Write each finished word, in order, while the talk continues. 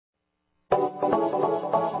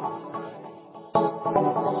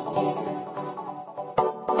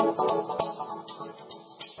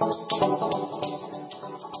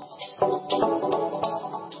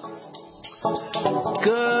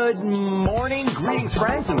morning. Greetings,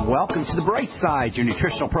 friends, and welcome to The Bright Side, your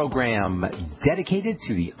nutritional program dedicated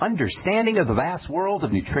to the understanding of the vast world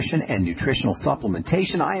of nutrition and nutritional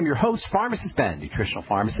supplementation. I am your host, Pharmacist Ben, nutritional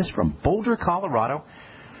pharmacist from Boulder, Colorado.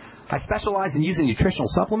 I specialize in using nutritional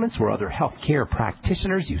supplements where other healthcare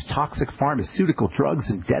practitioners use toxic pharmaceutical drugs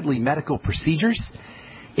and deadly medical procedures.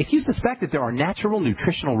 If you suspect that there are natural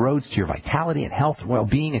nutritional roads to your vitality and health and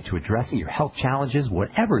well-being and to addressing your health challenges,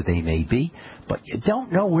 whatever they may be, but you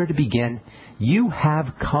don't know where to begin, you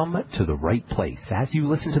have come to the right place. As you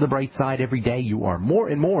listen to The Bright Side every day, you are more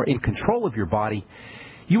and more in control of your body.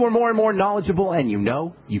 You are more and more knowledgeable, and you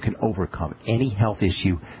know you can overcome any health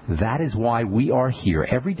issue. That is why we are here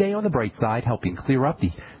every day on The Bright Side, helping clear up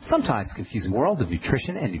the sometimes confusing world of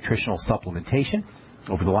nutrition and nutritional supplementation.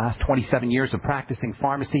 Over the last 27 years of practicing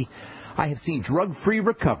pharmacy, I have seen drug-free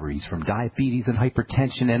recoveries from diabetes and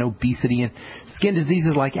hypertension and obesity and skin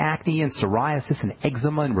diseases like acne and psoriasis and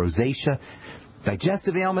eczema and rosacea,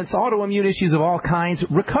 digestive ailments, autoimmune issues of all kinds,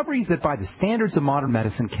 recoveries that by the standards of modern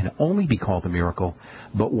medicine can only be called a miracle.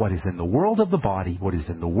 But what is in the world of the body, what is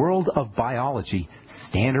in the world of biology,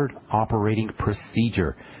 standard operating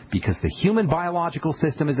procedure. Because the human biological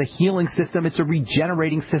system is a healing system, it's a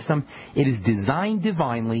regenerating system. It is designed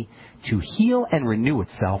divinely to heal and renew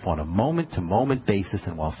itself on a moment-to-moment basis.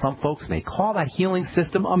 And while some folks may call that healing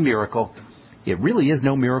system a miracle, it really is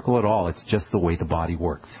no miracle at all. It's just the way the body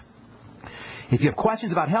works. If you have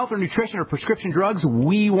questions about health or nutrition or prescription drugs,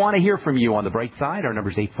 we want to hear from you on The Bright Side. Our number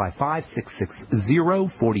is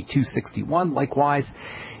 855-660-4261. Likewise,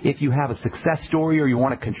 if you have a success story or you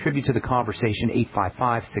want to contribute to the conversation,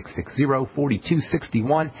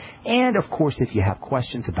 855-660-4261. And, of course, if you have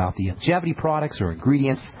questions about the longevity products or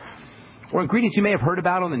ingredients you may have heard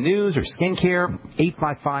about on the news or skincare,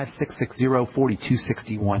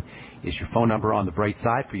 855-660-4261 is your phone number on The Bright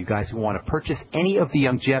Side for you guys who want to purchase any of the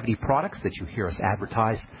longevity products that you hear us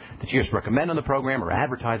advertise, that you hear us recommend on the program or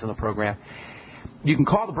advertise on the program. You can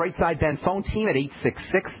call the Bright Side Ben phone team at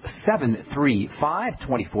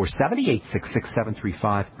 866-735-2470,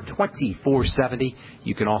 866-735-2470.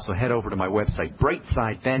 You can also head over to my website,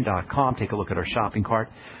 brightsideben.com. Take a look at our shopping cart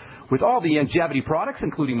with all the longevity products,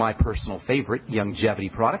 including my personal favorite longevity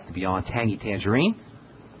product, the Beyond Tangy Tangerine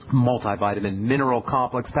multivitamin mineral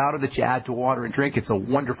complex powder that you add to water and drink. It's a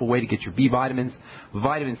wonderful way to get your B vitamins,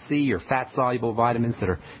 vitamin C, or fat-soluble vitamins that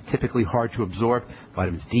are typically hard to absorb,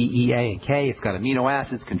 vitamins D, E, A, and K. It's got amino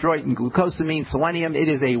acids, chondroitin, glucosamine, selenium. It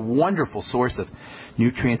is a wonderful source of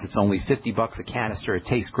nutrients. It's only $50 a canister. It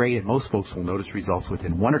tastes great, and most folks will notice results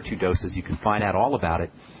within 1 or 2 doses. You can find out all about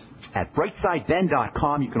it at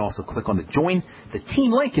brightsideben.com. You can also click on the Join the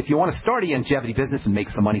Team link if you want to start a longevity business and make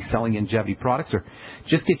some money selling longevity products, or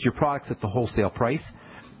just get your products at the wholesale price.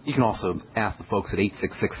 You can also ask the folks at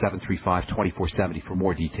 866-735-2470 for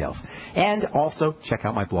more details. And also check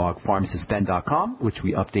out my blog, pharmacistben.com, which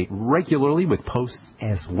we update regularly with posts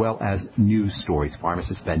as well as news stories,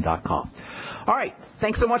 pharmacistben.com. All right,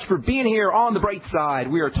 thanks so much for being here on The Bright Side.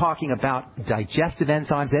 We are talking about digestive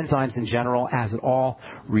enzymes, enzymes in general, as it all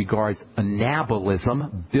regards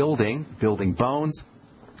anabolism, building bones,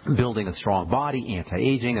 building a strong body,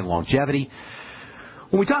 anti-aging, and longevity.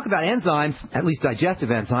 When we talk about enzymes, at least digestive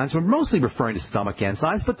enzymes, we're mostly referring to stomach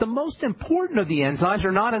enzymes, but the most important of the enzymes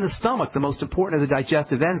are not in the stomach. The most important of the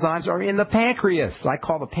digestive enzymes are in the pancreas. I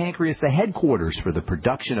call the pancreas the headquarters for the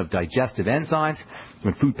production of digestive enzymes.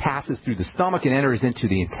 When food passes through the stomach and enters into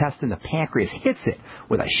the intestine, the pancreas hits it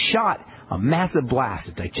with a massive blast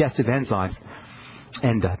of digestive enzymes.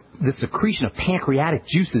 And the secretion of pancreatic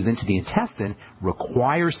juices into the intestine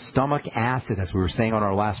requires stomach acid, as we were saying on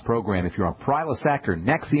our last program. If you're on Prilosec or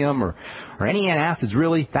Nexium or any antacids,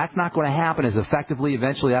 really, that's not going to happen as effectively.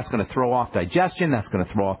 Eventually, that's going to throw off digestion. That's going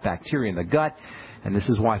to throw off bacteria in the gut. And this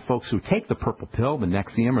is why folks who take the purple pill, the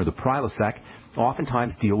Nexium or the Prilosec,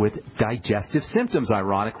 oftentimes deal with digestive symptoms,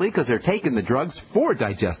 ironically, because they're taking the drugs for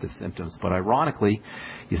digestive symptoms. But ironically,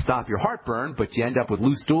 you stop your heartburn, but you end up with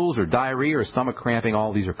loose stools or diarrhea or stomach cramping.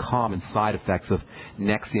 All these are common side effects of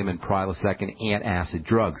Nexium and Prilosec and antacid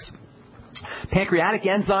drugs. Pancreatic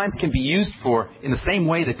enzymes can be used in the same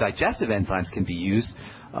way that digestive enzymes can be used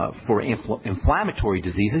for inflammatory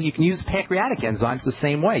diseases. You can use pancreatic enzymes the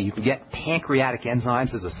same way. You can get pancreatic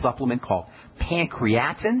enzymes as a supplement called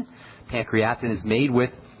pancreatin. Pancreatin is made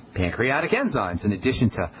with pancreatic enzymes, in addition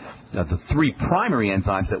to the 3 primary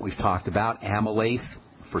enzymes that we've talked about: amylase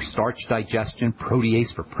for starch digestion,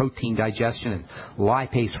 protease for protein digestion, and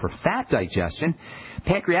lipase for fat digestion.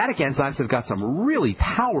 Pancreatic enzymes have got some really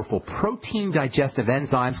powerful protein digestive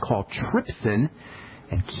enzymes called trypsin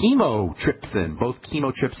and chymotrypsin, both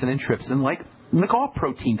chymotrypsin and trypsin, like Like all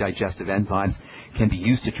protein digestive enzymes can be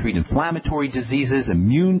used to treat inflammatory diseases,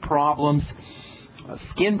 immune problems,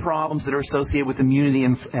 skin problems that are associated with immunity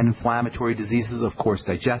and inflammatory diseases. Of course,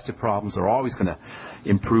 digestive problems are always going to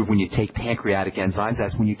improve when you take pancreatic enzymes,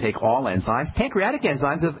 as when you take all enzymes. Pancreatic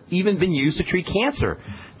enzymes have even been used to treat cancer.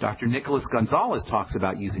 Dr. Nicholas Gonzalez talks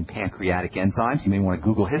about using pancreatic enzymes. You may want to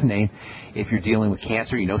Google his name if you're dealing with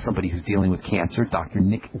cancer. You know somebody who's dealing with cancer, Dr.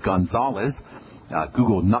 Nick Gonzalez.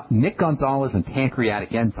 Google Nick Gonzalez and pancreatic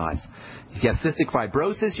enzymes. If you have cystic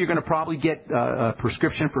fibrosis, you're going to probably get a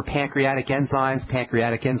prescription for pancreatic enzymes.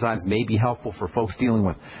 Pancreatic enzymes may be helpful for folks dealing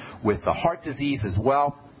with heart disease as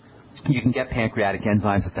well. You can get pancreatic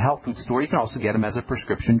enzymes at the health food store. You can also get them as a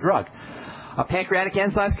prescription drug. Pancreatic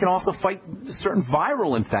enzymes can also fight certain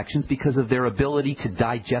viral infections because of their ability to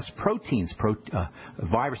digest proteins.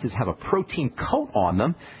 Viruses have a protein coat on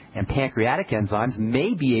them, and pancreatic enzymes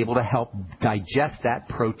may be able to help digest that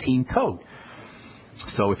protein coat.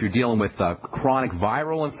 So if you're dealing with chronic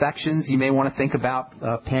viral infections, you may want to think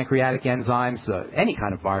about pancreatic enzymes. Any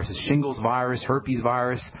kind of viruses, shingles virus, herpes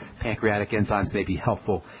virus, pancreatic enzymes may be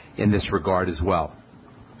helpful in this regard as well.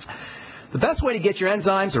 The best way to get your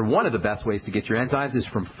enzymes, or one of the best ways to get your enzymes, is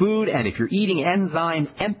from food. And if you're eating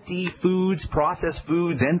enzyme-empty foods, processed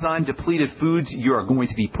foods, enzyme-depleted foods, you are going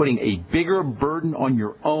to be putting a bigger burden on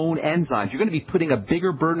your own enzymes. You're going to be putting a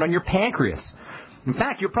bigger burden on your pancreas. In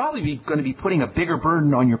fact, you're probably going to be putting a bigger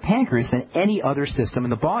burden on your pancreas than any other system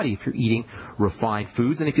in the body if you're eating refined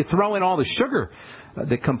foods. And if you throw in all the sugar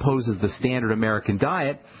that composes the standard American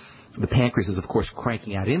diet, the pancreas is, of course,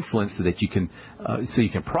 cranking out insulin so that you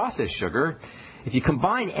can process sugar. If you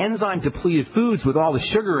combine enzyme-depleted foods with all the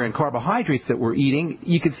sugar and carbohydrates that we're eating,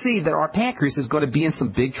 you can see that our pancreas is going to be in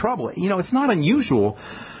some big trouble. You know, it's not unusual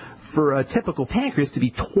for a typical pancreas to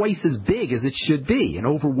be twice as big as it should be. An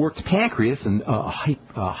overworked pancreas and a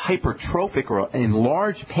hypertrophic or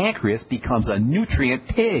enlarged pancreas becomes a nutrient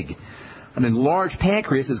pig. An enlarged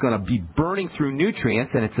pancreas is going to be burning through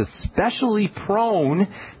nutrients, and it's especially prone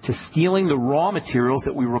to stealing the raw materials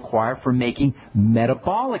that we require for making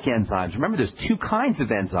metabolic enzymes. Remember, there's two kinds of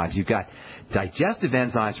enzymes. You've got digestive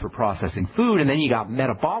enzymes for processing food, and then you got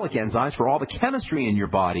metabolic enzymes for all the chemistry in your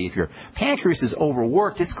body. If your pancreas is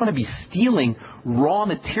overworked, it's going to be stealing raw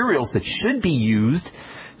materials that should be used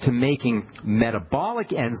to making metabolic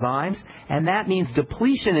enzymes, and that means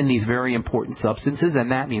depletion in these very important substances, and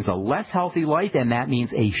that means a less healthy life, and that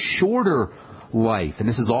means a shorter life. And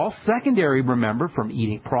this is all secondary, remember, from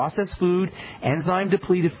eating processed food,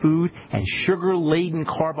 enzyme-depleted food, and sugar-laden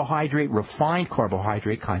carbohydrate, refined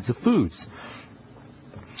carbohydrate kinds of foods.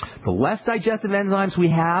 The less digestive enzymes we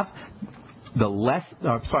have, the less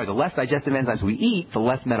digestive enzymes we eat, the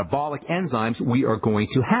less metabolic enzymes we are going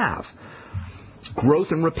to have. Growth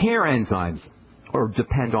and repair enzymes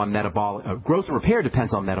depends on metabolic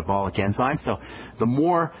enzymes. So the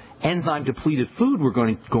more enzyme-depleted food we're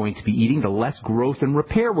going to be eating, the less growth and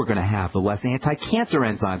repair we're going to have, the less anti-cancer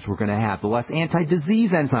enzymes we're going to have, the less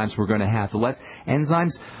anti-disease enzymes we're going to have, the less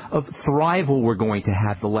enzymes of thrival we're going to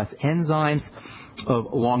have, the less enzymes of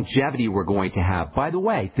longevity we're going to have. By the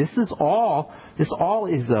way, this all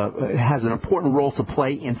has an important role to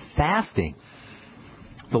play in fasting.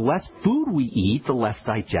 The less food we eat, the less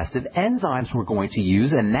digestive enzymes we're going to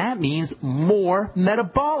use, and that means more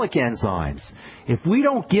metabolic enzymes. If we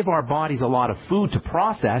don't give our bodies a lot of food to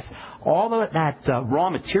process, all of that raw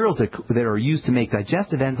materials that are used to make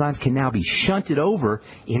digestive enzymes can now be shunted over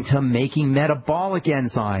into making metabolic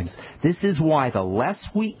enzymes. This is why the less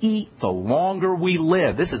we eat, the longer we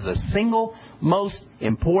live. This is the single most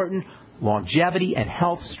important longevity and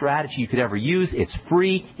health strategy you could ever use. It's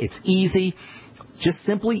free. It's easy. Just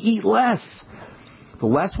simply eat less. The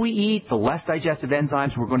less we eat, the less digestive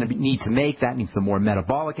enzymes we're going to need to make. That means the more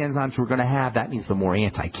metabolic enzymes we're going to have. That means the more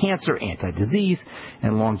anti-cancer, anti-disease,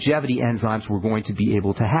 and longevity enzymes we're going to be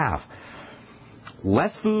able to have.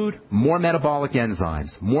 Less food, more metabolic enzymes.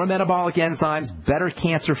 More metabolic enzymes, better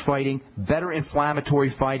cancer fighting, better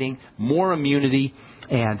inflammatory fighting, more immunity,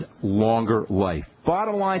 and longer life.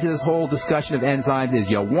 Bottom line to this whole discussion of enzymes is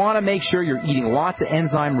you want to make sure you're eating lots of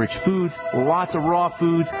enzyme-rich foods, lots of raw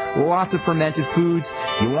foods, lots of fermented foods.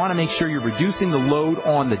 You want to make sure you're reducing the load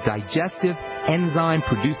on the digestive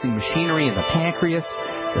enzyme-producing machinery in the pancreas.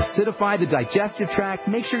 Acidify the digestive tract.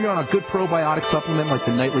 Make sure you're on a good probiotic supplement like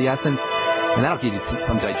the Nightly Essence, and that'll give you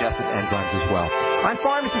some digestive enzymes as well. I'm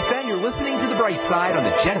Pharmacist Ben. You're listening to The Bright Side on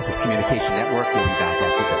the Genesis Communication Network. We'll be back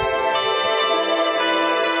after this.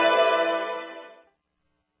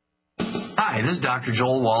 Hi, Hi, this is Dr.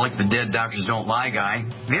 Joel Wallach, the Dead Doctors Don't Lie guy.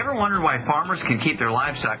 Have you ever wondered why farmers can keep their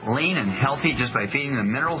livestock lean and healthy just by feeding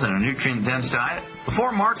them minerals in a nutrient-dense diet?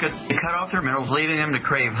 Before market, they cut off their minerals, leaving them to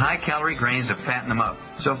crave high-calorie grains to fatten them up.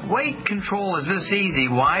 So if weight control is this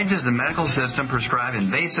easy, why does the medical system prescribe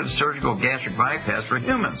invasive surgical gastric bypass for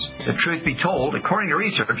humans? The truth be told, according to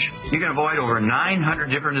research, you can avoid over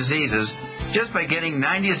 900 different diseases just by getting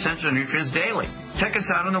 90 essential nutrients daily. Check us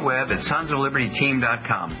out on the web at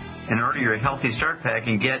sonsoflibertyteam.com. And order your Healthy Start Pack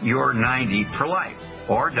and get your 90 for life.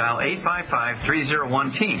 Or dial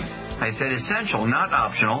 855-301-TEAM. I said essential, not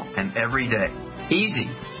optional, and every day. Easy.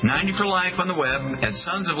 90 for life on the web at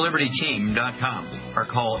sonsoflibertyteam.com. Or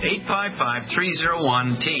call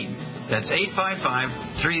 855-301-TEAM. That's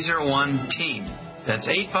 855-301-TEAM. That's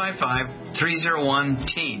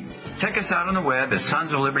 855-301-TEAM. Check us out on the web at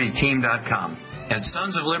sonsoflibertyteam.com. At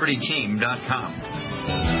sonsoflibertyteam.com.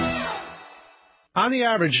 On the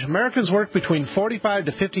average, Americans work between 45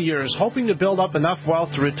 to 50 years, hoping to build up enough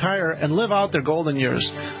wealth to retire and live out their golden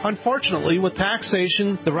years. Unfortunately, with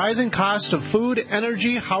taxation, the rising cost of food,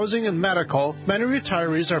 energy, housing, and medical, many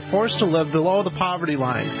retirees are forced to live below the poverty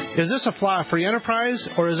line. Is this a flaw of free enterprise,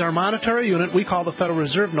 or is our monetary unit we call the Federal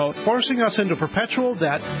Reserve Note forcing us into perpetual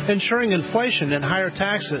debt, ensuring inflation and higher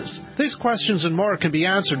taxes? These questions and more can be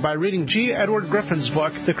answered by reading G. Edward Griffin's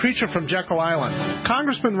book, The Creature from Jekyll Island.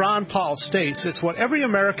 Congressman Ron Paul states it's what every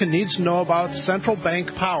American needs to know about central bank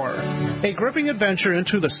power. A gripping adventure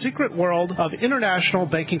into the secret world of international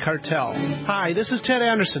banking cartel. Hi, this is Ted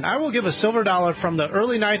Anderson. I will give a silver dollar from the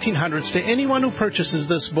early 1900s to anyone who purchases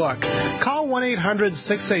this book. Call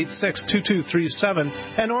 1-800-686-2237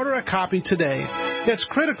 and order a copy today. It's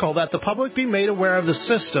critical that the public be made aware of the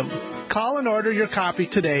system. Call and order your copy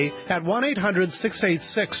today at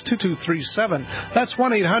 1-800-686-2237. That's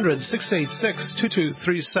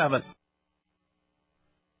 1-800-686-2237.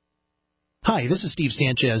 Hi, this is Steve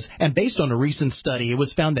Sanchez, and based on a recent study, it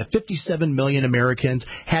was found that 57 million Americans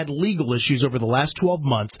had legal issues over the last 12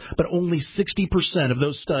 months, but only 60% of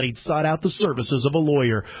those studied sought out the services of a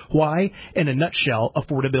lawyer. Why? In a nutshell,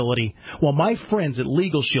 affordability. Well, my friends at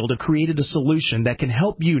Legal Shield have created a solution that can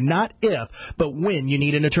help you not if, but when you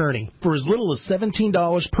need an attorney. For as little as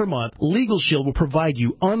 $17 per month, Legal Shield will provide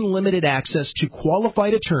you unlimited access to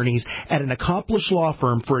qualified attorneys at an accomplished law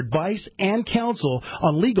firm for advice and counsel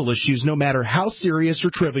on legal issues, no matter how serious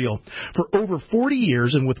or trivial. For over 40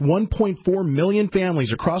 years and with 1.4 million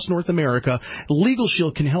families across North America, Legal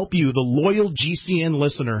Shield can help you, the loyal GCN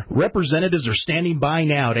listener. Representatives are standing by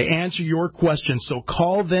now to answer your questions, so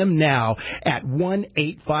call them now at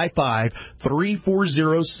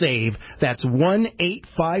 1-855-340-SAVE. That's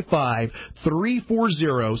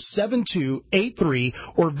 1-855-340-7283,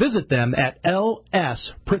 or visit them at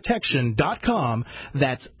lsprotection.com.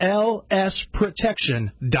 That's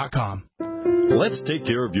lsprotection.com. Let's take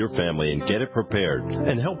care of your family and get it prepared,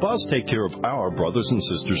 and help us take care of our brothers and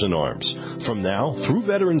sisters in arms. From now through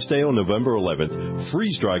Veterans Day on November 11th,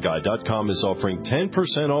 FreezeDryGuy.com is offering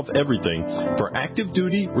 10% off everything for active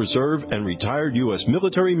duty, reserve, and retired U.S.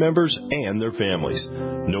 military members and their families.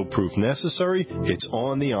 No proof necessary, it's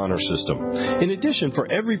on the honor system. In addition, for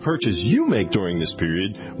every purchase you make during this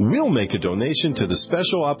period, we'll make a donation to the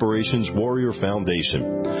Special Operations Warrior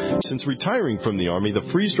Foundation. Since retiring from the Army, the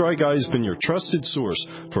Freeze Dry Guy has been your trusted source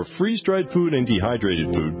for freeze-dried food and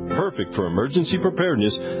dehydrated food, perfect for emergency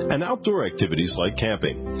preparedness and outdoor activities like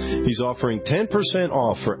camping. He's offering 10%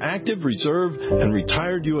 off for active, reserve, and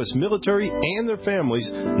retired U.S. military and their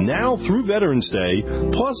families now through Veterans Day,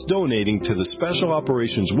 plus donating to the Special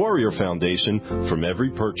Operations Warrior Foundation from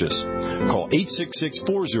every purchase. Call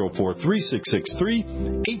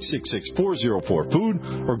 866-404-3663,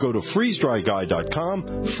 866-404-FOOD, or go to freezedryguy.com,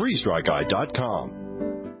 freezedryguy.com.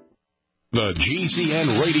 The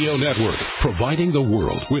GCN Radio Network, providing the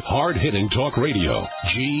world with hard-hitting talk radio.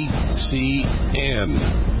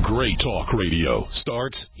 GCN. Great talk radio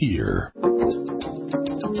starts here.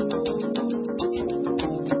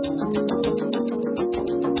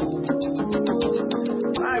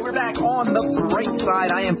 We're back on the bright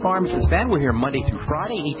side. I am Pharmacist Ben. We're here Monday through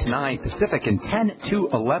Friday, 8 to 9 Pacific and 10 to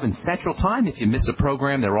 11 Central Time. If you miss a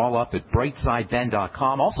program, they're all up at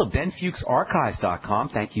brightsideben.com. Also, benfuchsarchives.com.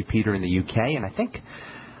 Thank you, Peter, in the UK. And I think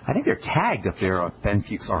they're tagged up there at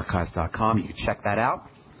benfuchsarchives.com. You can check that out.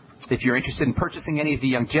 If you're interested in purchasing any of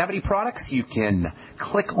the longevity products, you can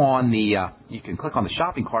click on the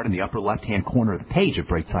shopping cart in the upper left-hand corner of the page at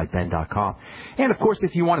brightsideben.com. And of course,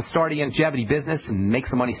 if you want to start a longevity business and make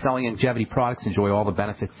some money selling longevity products, enjoy all the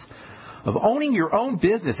benefits of owning your own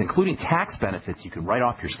business, including tax benefits. You can write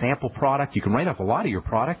off your sample product. You can write off a lot of your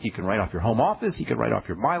product. You can write off your home office. You can write off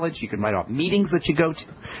your mileage. You can write off meetings that you go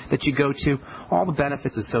to. All the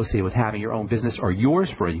benefits associated with having your own business are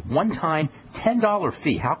yours for a one-time $10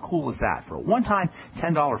 fee. How cool is that? For a one-time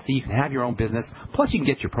 $10 fee, you can have your own business. Plus, you can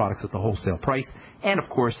get your products at the wholesale price. And, of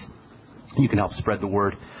course, you can help spread the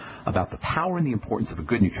word about the power and the importance of a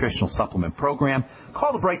good nutritional supplement program.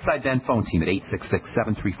 Call the Brightside Ben phone team at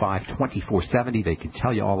 866-735-2470. They can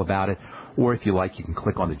tell you all about it. Or if you like, you can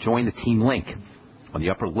click on the Join the Team link on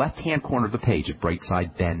the upper left-hand corner of the page at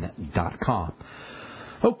brightsideben.com.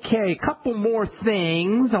 Okay, a couple more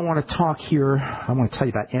things I want to talk here. I want to tell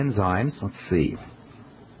you about enzymes. Let's see.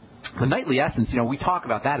 The Nightly Essence, we talk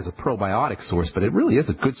about that as a probiotic source, but it really is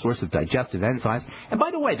a good source of digestive enzymes. And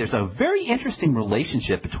by the way, there's a very interesting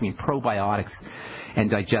relationship between probiotics and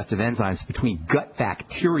digestive enzymes, between gut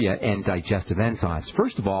bacteria and digestive enzymes.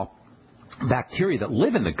 First of all, bacteria that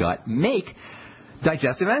live in the gut make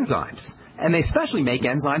digestive enzymes, and they especially make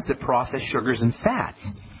enzymes that process sugars and fats,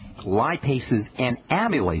 lipases and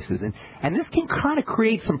amylases. And this can kind of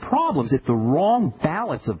create some problems if the wrong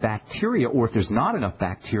balance of bacteria, or if there's not enough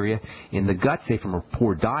bacteria in the gut, say from a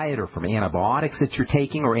poor diet or from antibiotics that you're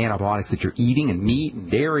taking or antibiotics that you're eating, and meat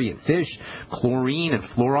and dairy and fish. Chlorine and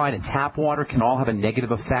fluoride and tap water can all have a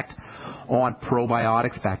negative effect on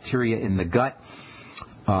probiotics, bacteria in the gut.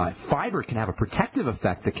 Fiber can have a protective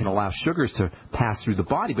effect that can allow sugars to pass through the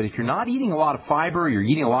body. But if you're not eating a lot of fiber, you're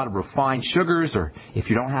eating a lot of refined sugars, or if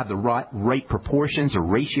you don't have the right proportions or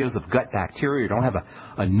ratios of gut bacteria, you don't have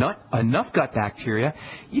enough gut bacteria,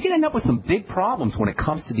 you can end up with some big problems when it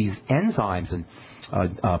comes to these enzymes and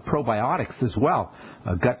probiotics as well.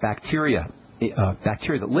 Gut bacteria.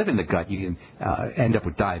 Bacteria that live in the gut, you can end up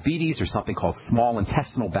with diabetes or something called small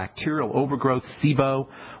intestinal bacterial overgrowth, SIBO,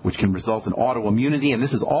 which can result in autoimmunity. And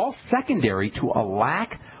this is all secondary to a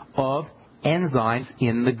lack of enzymes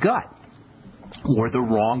in the gut, or the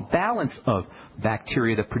wrong balance of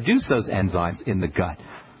bacteria that produce those enzymes in the gut.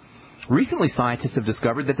 Recently, scientists have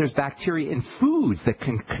discovered that there's bacteria in foods that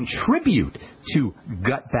can contribute to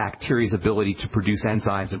gut bacteria's ability to produce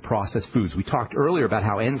enzymes and process foods. We talked earlier about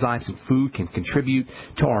how enzymes in food can contribute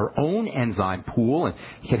to our own enzyme pool and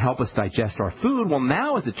can help us digest our food. Well,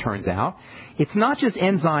 now, as it turns out, it's not just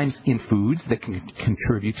enzymes in foods that can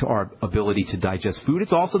contribute to our ability to digest food.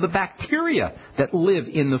 It's also the bacteria that live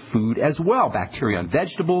in the food as well. Bacteria in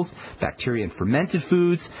vegetables, bacteria in fermented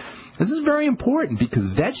foods. This is very important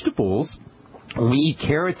because vegetables, when we eat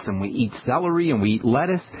carrots and we eat celery and we eat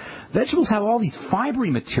lettuce, vegetables have all these fibery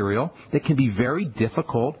material that can be very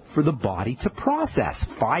difficult for the body to process.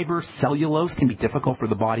 Fiber, cellulose can be difficult for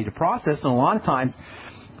the body to process, and a lot of times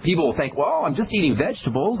people will think, well, I'm just eating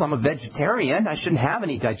vegetables, I'm a vegetarian, I shouldn't have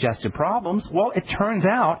any digestive problems. Well, it turns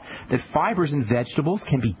out that fibers in vegetables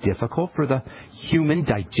can be difficult for the human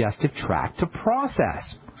digestive tract to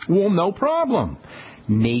process. Well, no problem.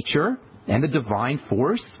 Nature and the divine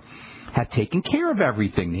force have taken care of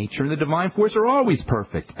everything. Nature and the divine force are always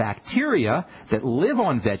perfect. Bacteria that live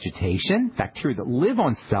on vegetation, bacteria that live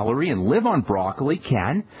on celery and live on broccoli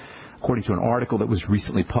can, according to an article that was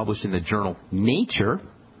recently published in the journal Nature,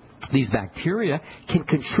 these bacteria can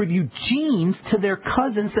contribute genes to their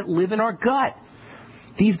cousins that live in our gut.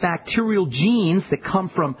 These bacterial genes that come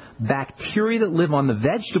from bacteria that live on the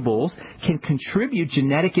vegetables can contribute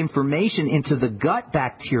genetic information into the gut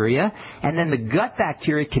bacteria, and then the gut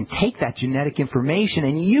bacteria can take that genetic information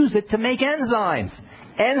and use it to make enzymes.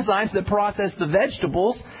 Enzymes that process the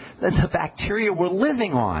vegetables that the bacteria were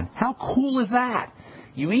living on. How cool is that?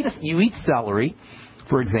 You eat celery.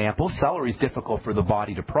 For example, celery is difficult for the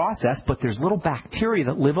body to process, but there's little bacteria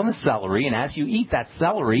that live on the celery, and as you eat that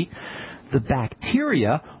celery, the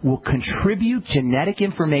bacteria will contribute genetic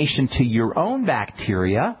information to your own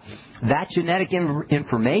bacteria. That genetic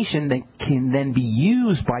information that can then be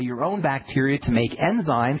used by your own bacteria to make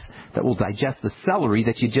enzymes that will digest the celery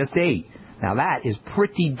that you just ate. Now that is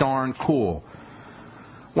pretty darn cool.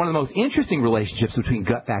 One of the most interesting relationships between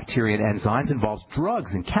gut bacteria and enzymes involves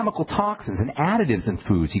drugs and chemical toxins and additives in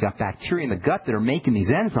foods. You got bacteria in the gut that are making these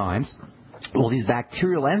enzymes. Well, these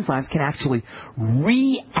bacterial enzymes can actually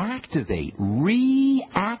reactivate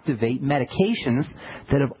medications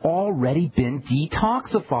that have already been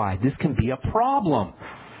detoxified. This can be a problem.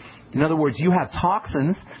 In other words, you have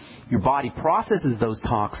toxins Your body processes those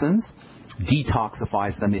toxins,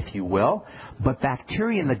 detoxifies them, if you will, but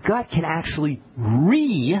bacteria in the gut can actually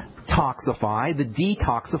re-toxify the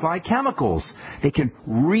detoxified chemicals. They can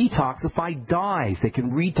re-toxify dyes. They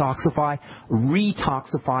can re-toxify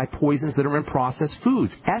poisons that are in processed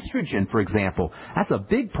foods. Estrogen, for example, that's a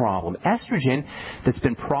big problem. Estrogen that's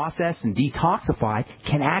been processed and detoxified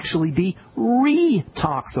can actually be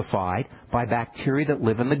re-toxified by bacteria that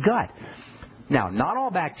live in the gut. Now, not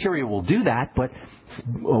all bacteria will do that, but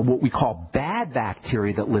what we call bad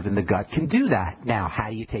bacteria that live in the gut can do that. Now, how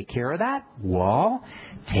do you take care of that? Well,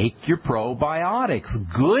 take your probiotics.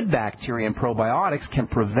 Good bacteria and probiotics can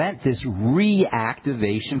prevent this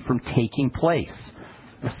reactivation from taking place.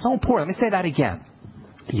 It's so important. Let me say that again.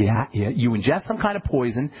 You ingest some kind of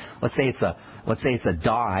poison. Let's say it's a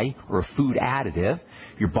dye or a food additive.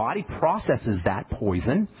 Your body processes that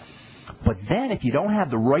poison. But then if you don't have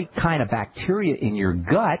the right kind of bacteria in your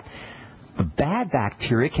gut, the bad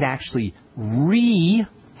bacteria can actually reactivate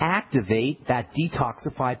that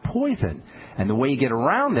detoxified poison. And the way you get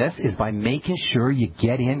around this is by making sure you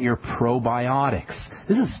get in your probiotics.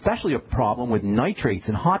 This is especially a problem with nitrates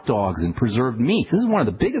in hot dogs and preserved meats. This is one of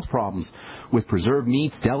the biggest problems with preserved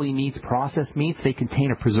meats, deli meats, processed meats. They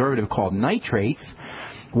contain a preservative called nitrates.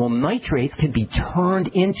 Well, nitrates can be turned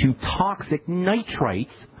into toxic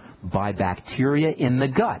nitrites by bacteria in the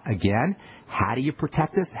gut. Again, how do you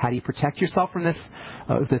protect this? How do you protect yourself from this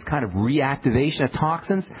kind of reactivation of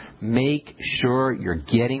toxins? Make sure you're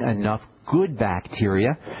getting enough good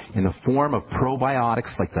bacteria in the form of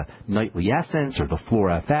probiotics like the Nightly Essence or the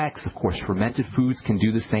Flora FX. Of course, fermented foods can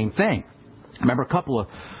do the same thing. Remember a couple of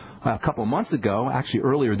months ago, actually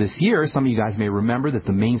earlier this year, some of you guys may remember that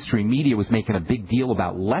the mainstream media was making a big deal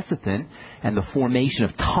about lecithin and the formation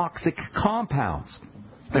of toxic compounds.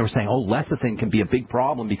 They were saying, lecithin can be a big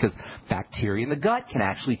problem because bacteria in the gut can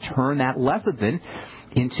actually turn that lecithin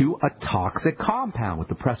into a toxic compound. What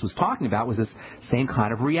the press was talking about was this same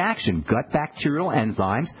kind of reaction. Gut bacterial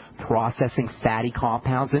enzymes processing fatty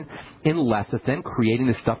compounds in lecithin, creating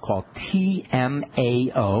this stuff called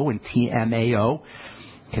TMAO, and TMAO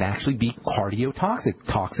can actually be cardiotoxic,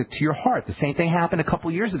 toxic to your heart. The same thing happened a couple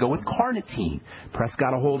years ago with carnitine. Press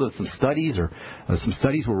got a hold of some studies were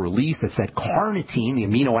released that said carnitine, the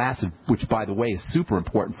amino acid, which by the way is super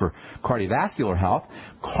important for cardiovascular health,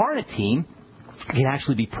 carnitine can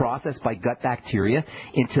actually be processed by gut bacteria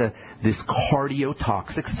into this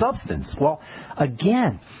cardiotoxic substance. Well,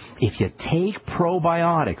 again, if you take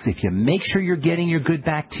probiotics, if you make sure you're getting your good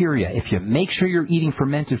bacteria, if you make sure you're eating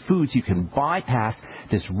fermented foods, you can bypass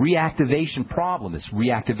this reactivation problem, this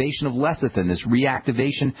reactivation of lecithin, this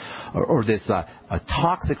reactivation or this a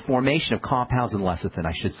toxic formation of compounds in lecithin,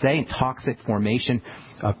 I should say, and toxic formation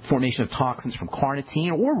of toxins from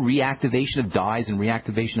carnitine, or reactivation of dyes and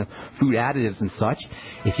reactivation of food additives and such.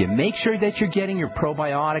 If you make sure that you're getting your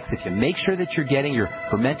probiotics, if you make sure that you're getting your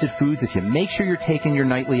fermented foods, if you make sure you're taking your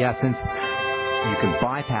Nightly Essence, you can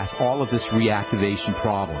bypass all of this reactivation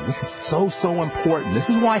problem. This is so important. This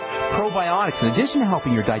is why probiotics, in addition to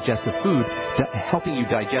helping you digest your food, can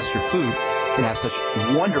have such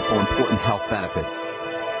wonderful, important health benefits.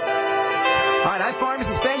 All right, I'm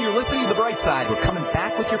Pharmacist Ben. You're listening to The Bright Side. We're coming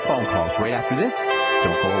back with your phone calls right after this.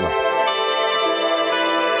 Don't go away.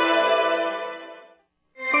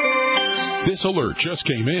 This alert just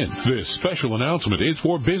came in. This special announcement is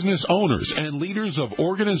for business owners and leaders of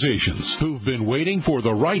organizations who've been waiting for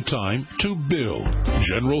the right time to build.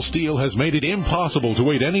 General Steel has made it impossible to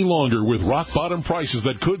wait any longer with rock-bottom prices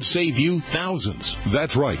that could save you thousands.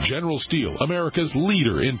 That's right. General Steel, America's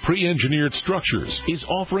leader in pre-engineered structures, is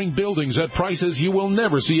offering buildings at prices you will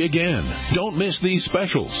never see again. Don't miss these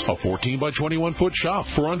specials. A 14 by 21 foot shop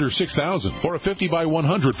for under $6,000 or a 50 by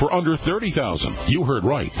 100 for under $30,000. You heard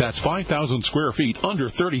right. That's 5,000 square feet under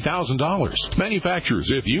 $30,000. Manufacturers,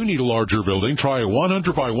 if you need a larger building, try a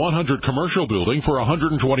 100 by 100 commercial building for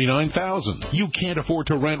 $129,000. You can't afford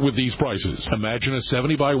to rent with these prices. Imagine a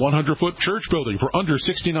 70 by 100 foot church building for under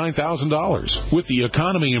 $69,000. With the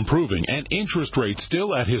economy improving and interest rates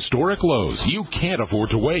still at historic lows, you can't afford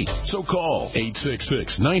to wait. So call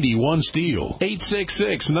 866-91-STEEL.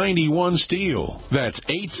 866-91-STEEL. That's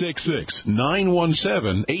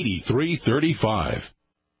 866-917-8335.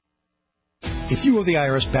 If you owe the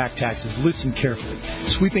IRS back taxes, listen carefully.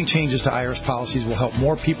 Sweeping changes to IRS policies will help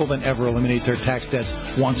more people than ever eliminate their tax debts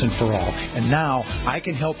once and for all. And now, I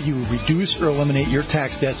can help you reduce or eliminate your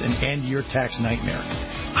tax debts and end your tax nightmare.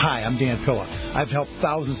 Hi, I'm Dan Pilla. I've helped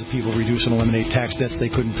thousands of people reduce and eliminate tax debts they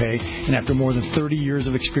couldn't pay, and after more than 30 years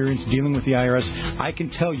of experience dealing with the IRS, I can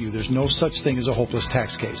tell you there's no such thing as a hopeless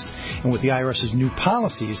tax case. And with the IRS's new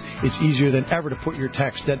policies, it's easier than ever to put your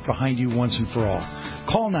tax debt behind you once and for all.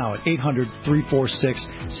 Call now at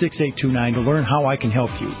 800-346-6829 to learn how I can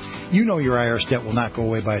help you. You know your IRS debt will not go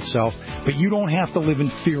away by itself, but you don't have to live in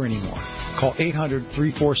fear anymore. Call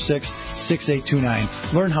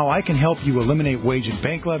 800-346-6829. Learn how I can help you eliminate wage and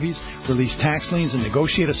bank levies, release tax liens, and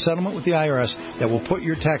negotiate a settlement with the IRS that will put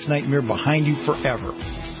your tax nightmare behind you forever.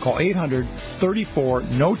 Call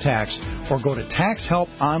 800-34-NO-TAX or go to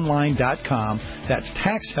taxhelponline.com. That's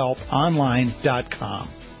taxhelponline.com.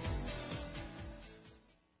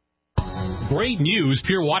 Great news,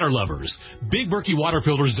 pure water lovers.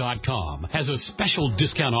 BigBerkeyWaterFilters.com has a special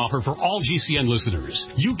discount offer for all GCN listeners.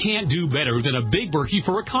 You can't do better than a Big Berkey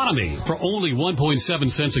for economy. For only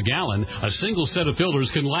 1.7 cents a gallon, a single set of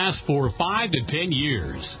filters can last for 5 to 10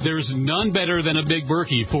 years. There's none better than a Big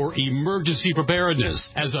Berkey for emergency preparedness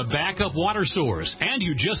as a backup water source. And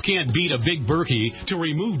you just can't beat a Big Berkey to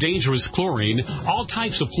remove dangerous chlorine, all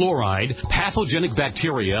types of fluoride, pathogenic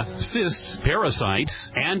bacteria, cysts, parasites,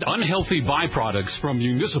 and unhealthy byproducts from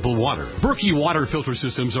municipal water. Berkey water filter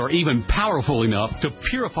systems are even powerful enough to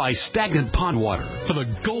purify stagnant pond water. For the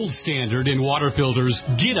gold standard in water filters,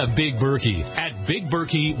 get a Big Berkey at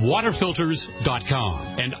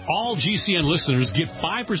BigBerkeyWaterFilters.com. And all GCN listeners get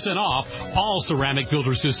 5% off all ceramic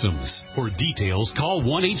filter systems. For details, call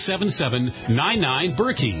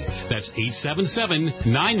 1-877-99-BERKEY. That's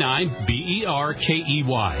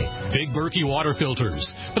 877-99-BERKEY. Big Berkey Water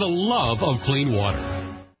Filters, for the love of clean water.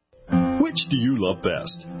 Which do you love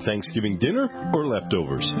best, Thanksgiving dinner or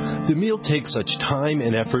leftovers? The meal takes such time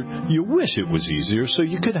and effort, you wish it was easier so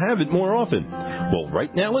you could have it more often. Well,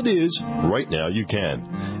 right now it is. Right now you can.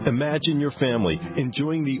 Imagine your family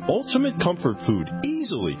enjoying the ultimate comfort food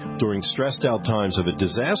easily during stressed out times of a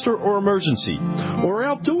disaster or emergency, or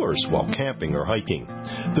outdoors while camping or hiking.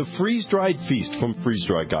 The freeze-dried feast from Freeze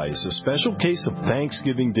Dry Guy is a special case of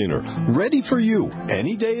Thanksgiving dinner, ready for you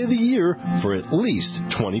any day of the year for at least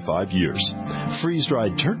 25 years.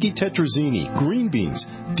 Freeze-dried turkey tetrazzini, green beans,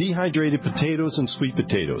 dehydrated potatoes, and sweet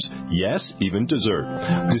potatoes. Yes, even dessert.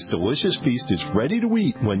 This delicious feast is ready to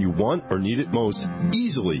eat when you want or need it most,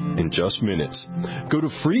 easily in just minutes. Go to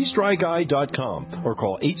freezedryguy.com or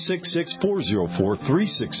call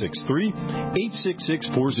 866-404-3663,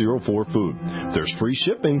 866-404-FOOD. There's free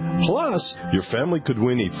shipping, plus your family could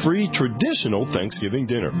win a free traditional Thanksgiving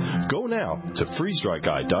dinner. Go now to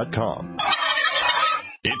freezedryguy.com.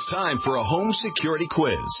 It's time for a home security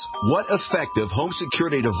quiz. What effective home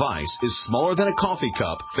security device is smaller than a coffee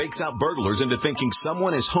cup, fakes out burglars into thinking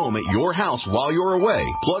someone is home at your house while you're away,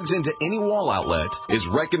 plugs into any wall outlet, is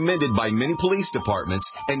recommended by many police departments,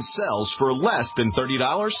 and sells for less than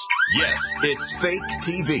 $30? Yes, it's Fake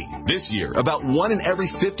TV. This year, about 1 in every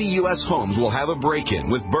 50 U.S. homes will have a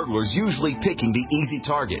break-in, with burglars usually picking the easy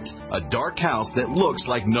target, a dark house that looks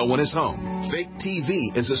like no one is home. Fake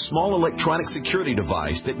TV is a small electronic security device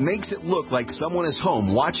that makes it look like someone is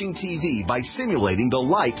home watching TV by simulating the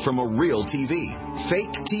light from a real TV.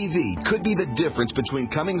 Fake TV could be the difference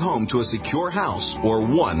between coming home to a secure house or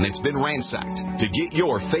one that's been ransacked. To get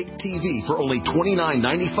your Fake TV for only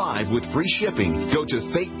 $29.95 with free shipping, go to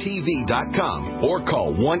faketv.com or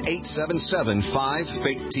call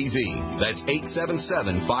 1-877-5-FAKE-TV. That's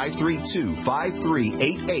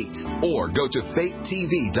 877-532-5388 or go to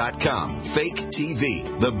faketv.com. Fake TV,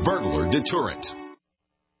 the burglar deterrent.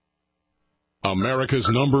 America's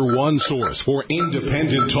 #1 source for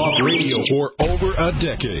independent talk radio for over a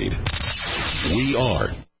decade. We are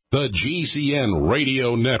the GCN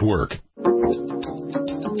Radio Network.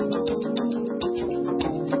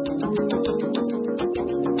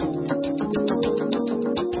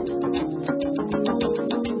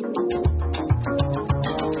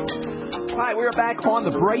 We're back on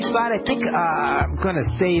the bright side. I think I'm going to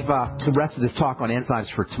save the rest of this talk on enzymes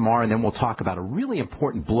for tomorrow, and then we'll talk about a really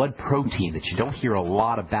important blood protein that you don't hear a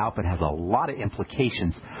lot about but has a lot of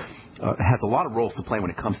implications, has a lot of roles to play when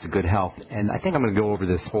it comes to good health. And I think I'm going to go over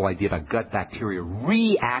this whole idea about gut bacteria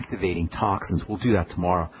reactivating toxins. We'll do that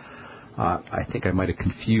tomorrow. I think I might have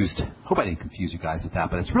confused, hope I didn't confuse you guys with that,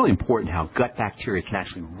 but it's really important how gut bacteria can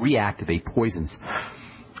actually reactivate poisons.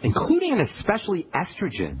 including and especially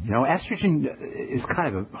estrogen. You know, estrogen is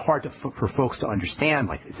kind of hard for folks to understand.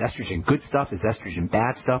 Like, is estrogen good stuff? Is estrogen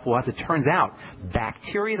bad stuff? Well, as it turns out,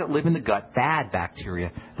 bacteria that live in the gut, bad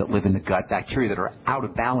bacteria that live in the gut, bacteria that are out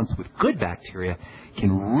of balance with good bacteria, can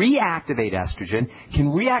reactivate estrogen, can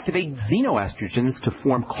reactivate xenoestrogens to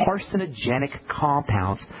form carcinogenic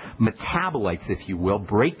compounds, metabolites, if you will,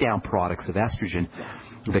 breakdown products of estrogen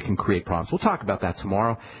that can create problems. We'll talk about that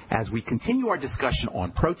tomorrow as we continue our discussion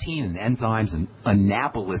on protein and enzymes and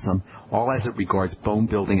anabolism, all as it regards bone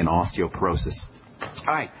building and osteoporosis. All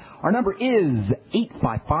right. Our number is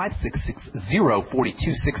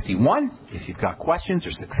 855-660-4261. If you've got questions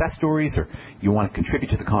or success stories or you want to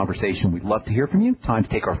contribute to the conversation, we'd love to hear from you. Time to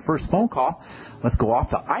take our first phone call. Let's go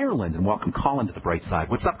off to Ireland and welcome Colin to the bright side.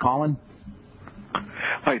 What's up, Colin?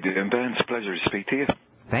 How you doing, Ben? It's a pleasure to speak to you.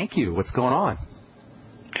 Thank you. What's going on?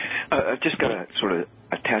 I've just got a sort of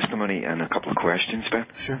a testimony and a couple of questions, Ben.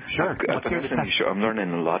 Sure. I'm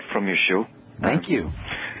learning a lot from your show. Thank you.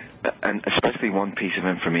 And especially one piece of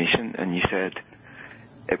information, and you said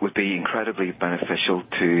it would be incredibly beneficial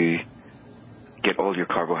to get all your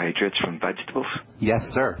carbohydrates from vegetables. Yes,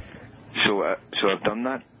 sir. So I've done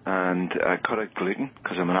that, and I cut out gluten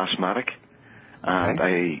because I'm an asthmatic, and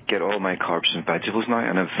I get all my carbs from vegetables now,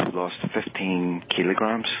 and I've lost 15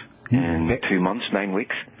 kilograms in 2 months, 9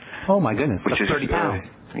 weeks. Oh, my goodness. Which That's 30 pounds.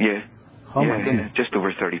 Yeah. Oh, my goodness. Just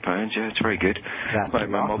over 30 pounds, yeah. It's very good. My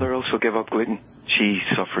mother also gave up gluten. She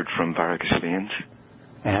suffered from varicose veins.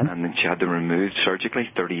 And then she had them removed surgically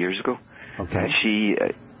 30 years ago. Okay. And she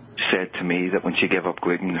said to me that when she gave up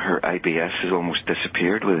gluten, her IBS has almost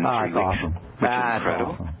disappeared within 3 weeks. Awesome. That's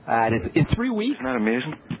incredible. Awesome. That is, in 3 weeks? Isn't that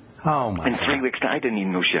amazing? Oh, my In 3 weeks, I didn't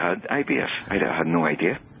even know she had IBS. I had no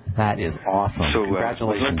idea. That is awesome. So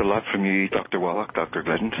congratulations. I've learned a lot from you, Dr. Wallach, Dr.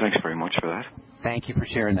 Glidden. Thanks very much for that. Thank you for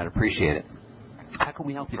sharing that. Appreciate it. How can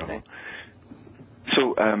we help you today?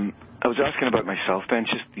 So I was asking about myself, Ben,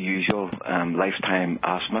 just the usual lifetime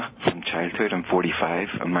asthma from childhood. I'm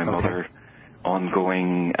 45, and my mother,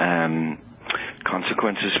 ongoing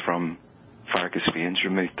consequences from varicose veins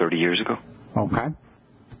removed 30 years ago. Okay.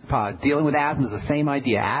 Dealing with asthma is the same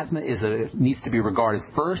idea. Asthma needs to be regarded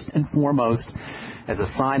first and foremost as a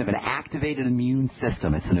sign of an activated immune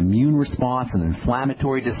system. It's an immune response, an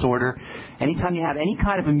inflammatory disorder. Anytime you have any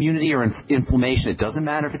kind of immunity or inflammation, it doesn't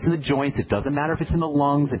matter if it's in the joints, it doesn't matter if it's in the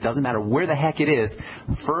lungs, it doesn't matter where the heck it is.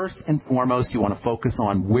 First and foremost, you want to focus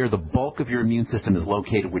on where the bulk of your immune system is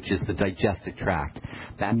located, which is the digestive tract.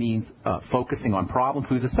 That means focusing on problem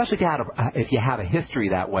foods, especially if you have a history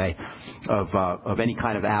that way of any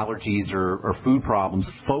kind of allergies or food problems.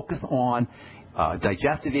 Focus on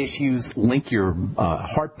digestive issues, link your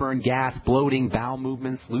heartburn, gas, bloating, bowel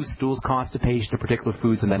movements, loose stools, constipation to particular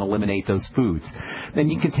foods, and then eliminate those foods. Then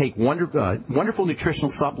you can take wonderful nutritional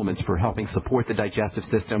supplements for helping support the digestive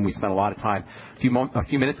system. We spent a lot of time a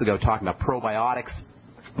few minutes ago talking about probiotics.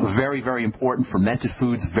 Very, very important. Fermented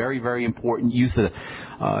foods, very, very important. Use the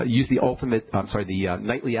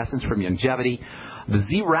Nightly Essence from Longevity. The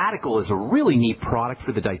Z-Radical is a really neat product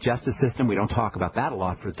for the digestive system. We don't talk about that a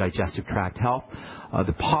lot for the digestive tract health.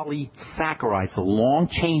 The polysaccharides, the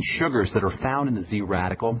long-chain sugars that are found in the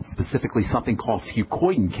Z-Radical, specifically something called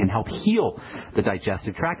fucoidan, can help heal the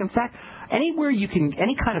digestive tract. In fact, any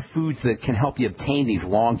kind of foods that can help you obtain these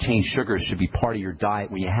long-chain sugars should be part of your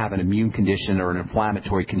diet when you have an immune condition or an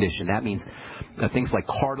inflammatory condition. That means things like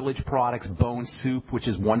cartilage products, bone soup, which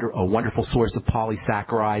is a wonderful source of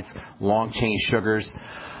polysaccharides, long-chain sugars,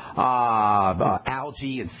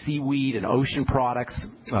 algae and seaweed and ocean products,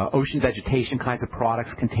 ocean vegetation kinds of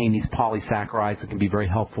products contain these polysaccharides that can be very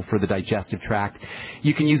helpful for the digestive tract.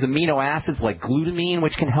 You can use amino acids like glutamine,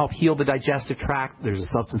 which can help heal the digestive tract. There's a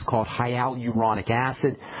substance called hyaluronic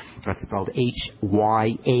acid. That's spelled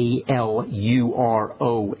Hyaluronic.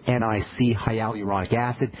 Hyaluronic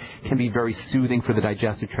acid can be very soothing for the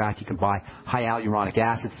digestive tract. You can buy hyaluronic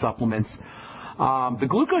acid supplements. The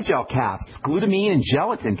glucogel caps, glutamine and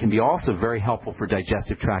gelatin, can be also very helpful for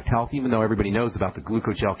digestive tract health. Even though everybody knows about the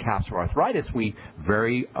glucogel caps for arthritis, we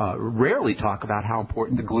very rarely talk about how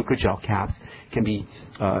important the glucogel caps can be,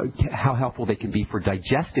 how helpful they can be for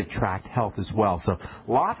digestive tract health as well. So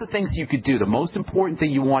lots of things you could do. The most important thing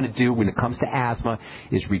you want to do when it comes to asthma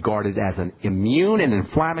is regarded as an immune and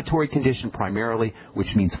inflammatory condition primarily,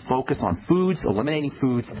 which means focus on foods, eliminating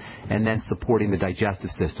foods, and then supporting the digestive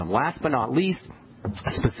system. Last but not least,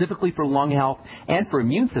 specifically for lung health and for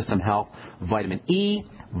immune system health, vitamin E,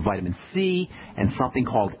 vitamin C, and something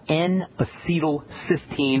called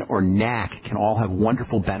N-acetylcysteine, or NAC, can all have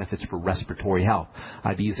wonderful benefits for respiratory health.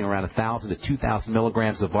 I'd be using around 1,000 to 2,000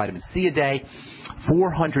 milligrams of vitamin C a day,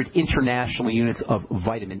 400 international units of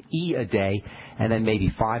vitamin E a day, and then maybe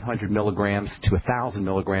 500 milligrams to 1,000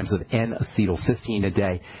 milligrams of N-acetylcysteine a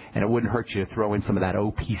day. And it wouldn't hurt you to throw in some of that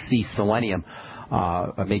OPC selenium,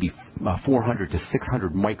 maybe 400 to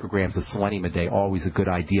 600 micrograms of selenium a day. Always a good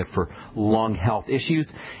idea for lung health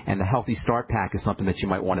issues. And the Healthy Start Pack is something that you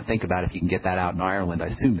might want to think about if you can get that out in Ireland. I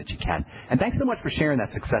assume that you can. And thanks so much for sharing that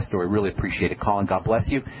success story. Really appreciate it, Colin. God bless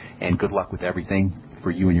you, and good luck with everything for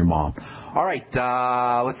you and your mom. All right,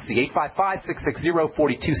 let's see.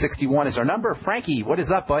 855-660-4261 is our number. Frankie, what is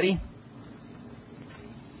up, buddy?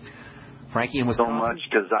 Frankie in Wisconsin? So much,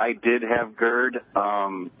 because I did have GERD,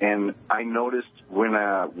 and I noticed when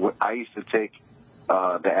I used to take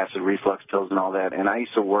the acid reflux pills and all that, and I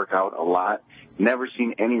used to work out a lot, never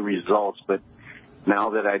seen any results, but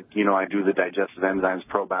now that I do the digestive enzymes,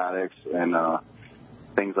 probiotics, and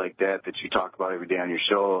things like that you talk about every day on your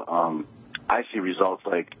show, I see results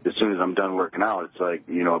like as soon as I'm done working out. It's like,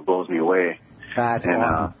 it blows me away. That's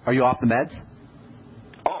awesome. Are you off the meds?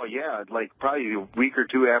 Oh, yeah, like probably a week or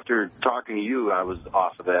two after talking to you, I was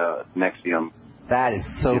off of the Nexium. That is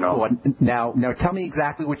so cool. Now tell me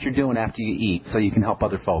exactly what you're doing after you eat so you can help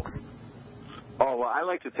other folks. Oh, well, I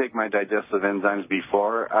like to take my digestive enzymes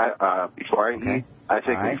before I eat. I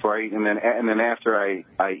take them before I eat, and then after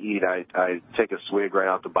I eat, I take a swig right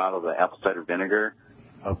out the bottle of the apple cider vinegar.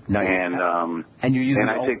 Oh, nice. And you're using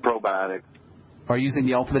I take probiotics. Are you using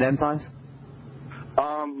the Ultimate Enzymes?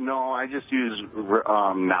 No, I just use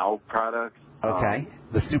Now products. Okay.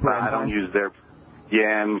 The super enzymes? I don't use their...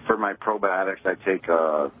 Yeah, and for my probiotics, I take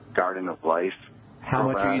Garden of Life. How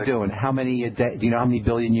much are you doing? How many a day? Do you know how many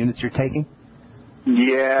billion units you're taking?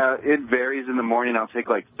 Yeah, it varies. In the morning, I'll take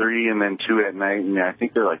like 3 and then 2 at night, and I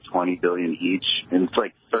think they're like 20 billion each. And it's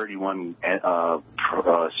like 31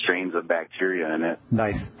 strains of bacteria in it.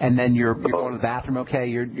 Nice. And then you're going to the bathroom okay?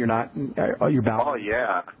 You're not... you're balanced? Oh,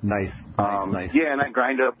 yeah. Nice. Nice. Yeah, and I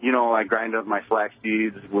grind up my flax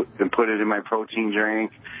seeds and put it in my protein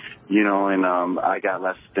drink. And I got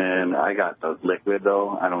lecithin. I got the liquid,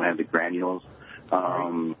 though. I don't have the granules.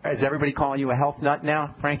 Is everybody calling you a health nut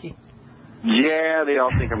now, Frankie? Yeah, they all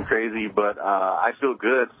think I'm crazy, but I feel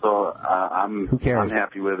good, so Who cares? I'm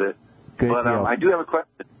happy with it. Good but deal. I do have a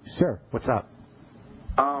question. Sure. What's up?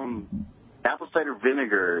 Apple cider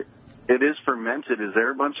vinegar, it is fermented. Is there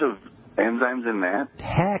a bunch of enzymes in that?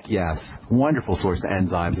 Heck yes. Wonderful source of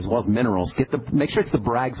enzymes as well as minerals. Make sure it's the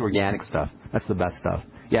Bragg's organic stuff. That's the best stuff.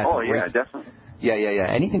 Yeah. Definitely. Yeah.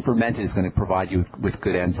 Anything fermented is going to provide you with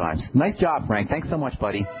good enzymes. Nice job, Frank. Thanks so much,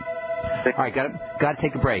 buddy. All right, got to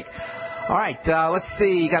take a break. All right, let's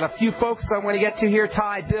see. Got a few folks I want to get to here.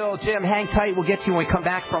 Ty, Bill, Jim, hang tight. We'll get to you when we come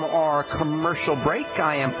back from our commercial break.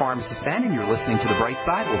 I am Pharmacist Ben, and you're listening to The Bright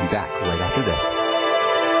Side. We'll be back right after this.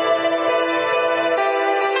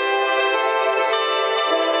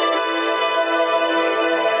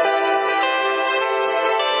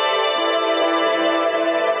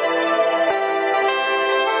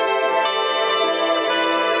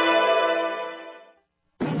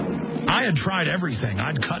 Tried everything.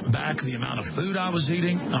 I'd cut back the amount of food I was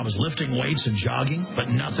eating. I was lifting weights and jogging, but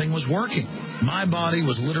nothing was working. My body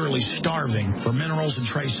was literally starving for minerals and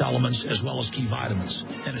trace elements as well as key vitamins.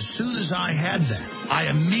 And as soon as I had that, I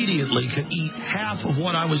immediately could eat half of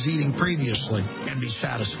what I was eating previously and be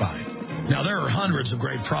satisfied. Now, there are hundreds of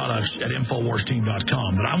great products at InfoWarsTeam.com,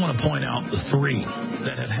 but I want to point out the 3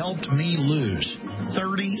 that have helped me lose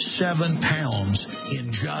 37 pounds in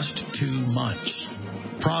just 2 months.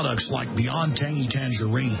 Products like Beyond Tangy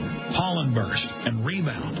Tangerine, Pollen Burst, and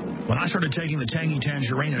Rebound. When I started taking the Tangy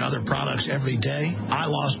Tangerine and other products every day, I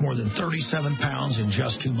lost more than 37 pounds in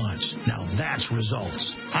just 2 months. Now that's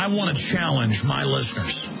results. I want to challenge my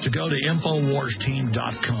listeners to go to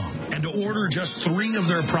InfoWarsTeam.com and to order just 3 of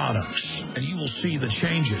their products, and you will see the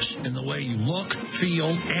changes in the way you look,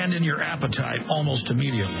 feel, and in your appetite almost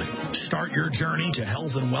immediately. Start your journey to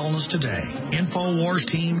health and wellness today.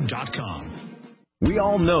 InfoWarsTeam.com. We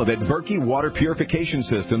all know that Berkey Water Purification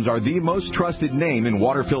Systems are the most trusted name in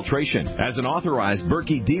water filtration. As an authorized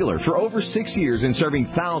Berkey dealer for over 6 years and serving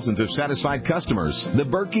thousands of satisfied customers, the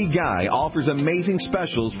Berkey Guy offers amazing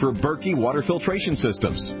specials for Berkey Water Filtration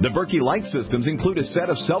Systems. The Berkey Light Systems include a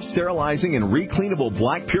set of self-sterilizing and recleanable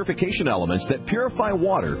black purification elements that purify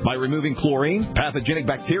water by removing chlorine, pathogenic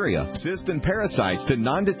bacteria, cysts, and parasites to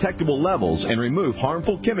non-detectable levels and remove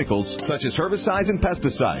harmful chemicals such as herbicides and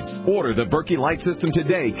pesticides. Order the Berkey Light Systems system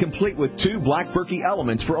today, complete with 2 Black Berkey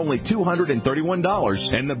elements for only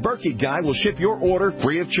 $231, and the Berkey Guy will ship your order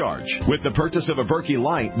free of charge. With the purchase of a Berkey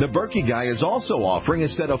Light, the Berkey Guy is also offering a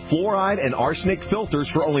set of fluoride and arsenic filters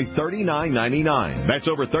for only $39.99. That's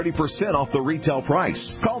over 30% off the retail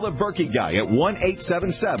price. Call the Berkey Guy at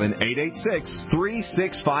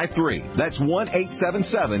 1-877-886-3653. That's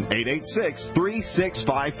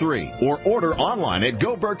 1-877-886-3653. Or order online at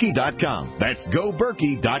GoBerkey.com. That's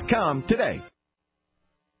GoBerkey.com today.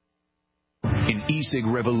 An e-cig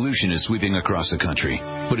revolution is sweeping across the country.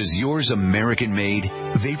 But is yours American-made?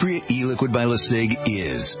 Vaporeate e-liquid by LeSig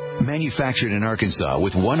is. Manufactured in Arkansas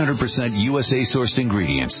with 100% USA-sourced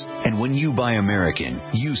ingredients. And when you buy American,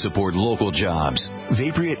 you support local jobs.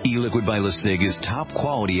 Vaporeate e-liquid by LeSig is top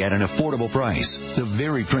quality at an affordable price. The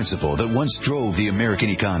very principle that once drove the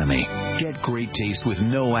American economy. Get great taste with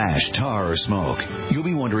no ash, tar, or smoke. You'll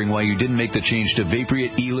be wondering why you didn't make the change to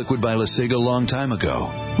Vaporeate e-liquid by LeSig a long time ago.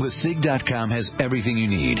 LeSig.com has everything you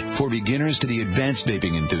need, for beginners to the advanced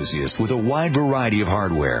vaping enthusiast, with a wide variety of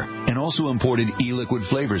hardware, and also imported e-liquid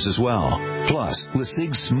flavors as well. Plus,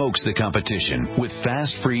 LeSig smokes the competition with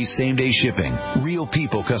fast, free, same-day shipping, real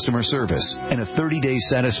people customer service, and a 30-day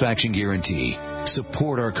satisfaction guarantee.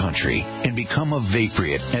 Support our country and become a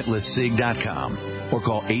Vaporeate at LeSig.com, or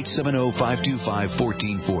call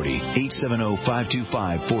 870-525-1440,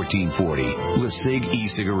 870-525-1440. LeSig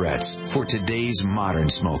e-cigarettes for today's modern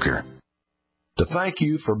smoker. To thank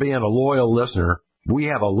you for being a loyal listener, we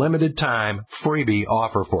have a limited time freebie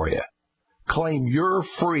offer for you. Claim your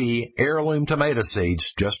free heirloom tomato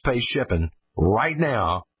seeds, just pay shipping, right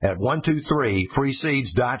now at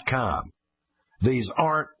 123freeseeds.com. These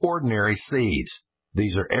aren't ordinary seeds.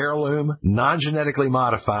 These are heirloom, non-genetically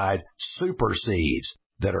modified super seeds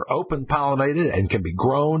that are open pollinated and can be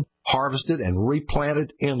grown, harvested, and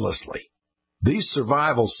replanted endlessly. These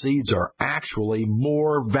survival seeds are actually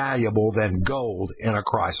more valuable than gold in a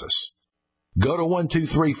crisis. Go to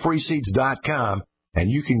 123freeseeds.com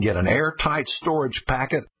and you can get an airtight storage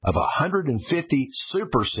packet of 150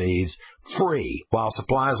 super seeds free while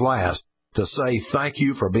supplies last to say thank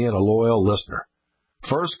you for being a loyal listener.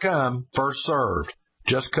 First come, first served.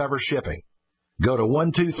 Just cover shipping. Go to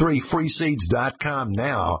 123freeseeds.com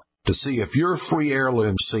now to see if your free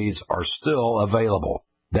heirloom seeds are still available.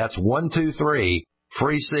 That's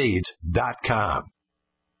 123freeseeds.com.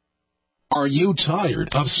 Are you tired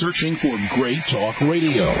of searching for great talk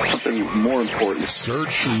radio? Something more important.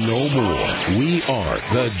 Search no more. We are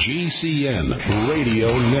the GCN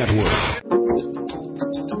Radio Network.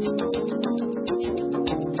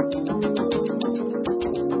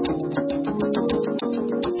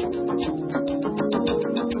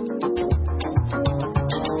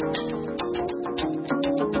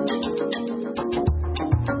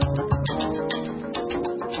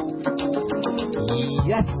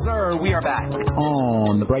 Yes, sir. We are back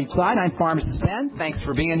on the bright side. I'm Pharmacist Ben. Thanks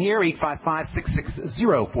for being here.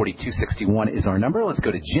 855-660-4261 is our number. Let's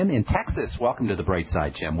go to Jim in Texas. Welcome to the bright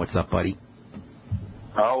side, Jim. What's up, buddy?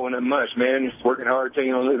 Oh, not much, man. Just working hard,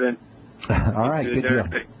 taking a living. All right, good deal.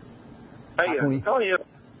 Hey, calling you.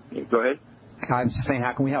 Go ahead. I was just saying,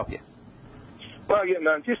 how can we help you? Well, I've been,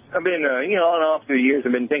 on and off through the years,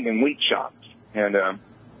 I've been taking wheat shots. And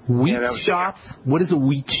wheat shots? What is a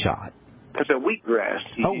wheat shot? It's a wheatgrass.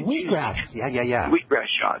 Wheatgrass. Yeah. Wheatgrass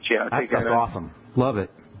shots, yeah. That's awesome. Love it.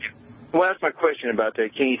 Well, that's my question about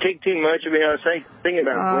that. Can you take too much of it? I was thinking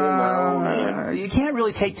about growing my own. You can't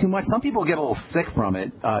really take too much. Some people get a little sick from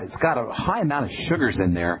it. It's got a high amount of sugars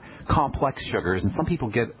in there, complex sugars, and some people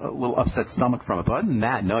get a little upset stomach from it. But other than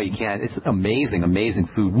that, no, you can't. It's amazing, amazing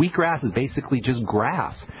food. Wheatgrass is basically just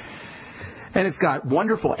grass. And it's got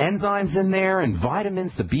wonderful enzymes in there and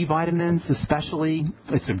vitamins, the B vitamins especially.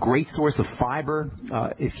 It's a great source of fiber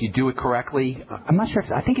if you do it correctly. I'm not sure.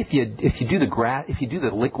 I think if you do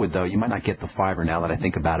the liquid though, you might not get the fiber. Now that I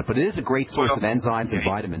think about it, but it is a great source of enzymes and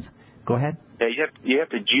vitamins. Go ahead. Yeah, you have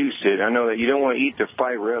to juice it. I know that you don't want to eat the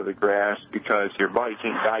fiber of the grass because your body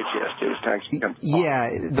can't digest it. It's actually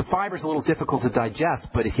the fiber's a little difficult to digest,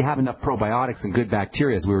 but if you have enough probiotics and good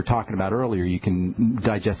bacteria, as we were talking about earlier, you can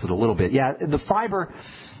digest it a little bit. Yeah, the fiber,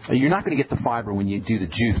 you're not going to get the fiber when you do the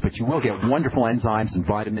juice, but you will get wonderful enzymes and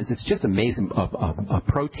vitamins. It's just amazing.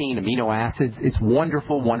 Protein, amino acids. It's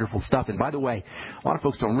wonderful, wonderful stuff. And by the way, a lot of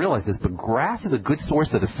folks don't realize this, but grass is a good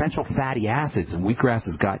source of essential fatty acids, and wheatgrass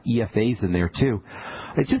has got EFAs in there too.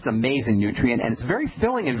 It's just an amazing nutrient, and it's very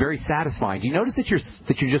filling and very satisfying. Do you notice that you're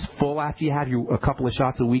just full after you have a couple of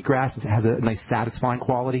shots of wheatgrass? It has a nice satisfying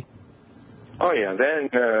quality. Oh, yeah. Then,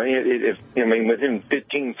 within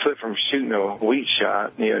 15 foot from shooting a wheat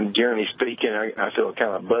shot, generally speaking, I feel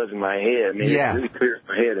kind of a buzz in my head. It really clears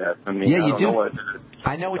my head up. You do.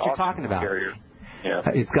 I know what you're talking about. Yeah.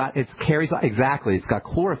 It's got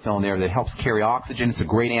chlorophyll in there that helps carry oxygen. It's a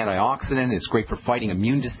great antioxidant. It's great for fighting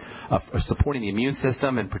supporting the immune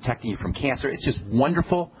system and protecting you from cancer. It's just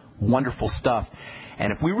wonderful, wonderful stuff.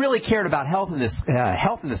 And if we really cared about health in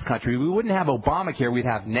this country, we wouldn't have Obamacare. We'd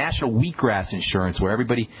have national wheatgrass insurance, where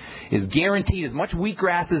everybody is guaranteed as much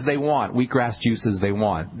wheatgrass as they want, wheatgrass juice as they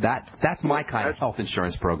want. That's my kind of health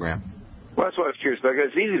insurance program. Well, that's what I was curious about.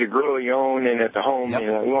 It's easy to grow your own, and at the home, Yep.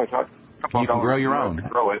 we want to talk. You can grow your own.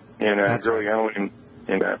 Grow it and grow your own,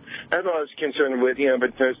 and that's what I was concerned with.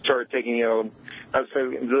 But to start taking, I was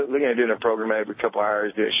looking at doing a program every couple of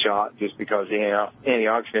hours, do a shot, just because the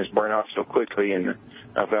antioxidants burn off so quickly, and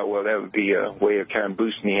I thought, well, that would be a way of kind of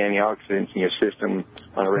boosting the antioxidants in your system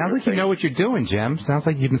on a regular Sounds like you know what you're doing, Jim. Sounds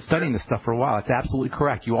like you've been studying this stuff for a while. It's absolutely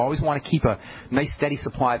correct. You always want to keep a nice, steady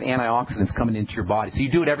supply of antioxidants coming into your body. So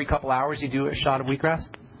you do it every couple hours. You do a shot of wheatgrass.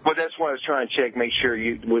 Well, that's why I was trying to check, make sure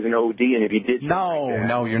you was an OD, and if you did,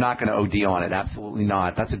 no, you're not going to OD on it. Absolutely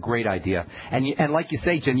not. That's a great idea. And like you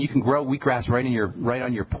say, Jim, you can grow wheatgrass right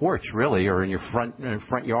on your porch, really, or in your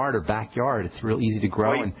front yard or backyard. It's real easy to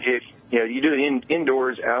grow. Well, you do it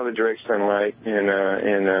indoors, out of the direct sunlight,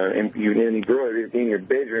 and you grow it in your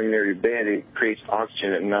bedroom near your bed. It creates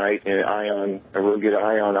oxygen at night and a real good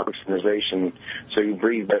ion oxygenation, so you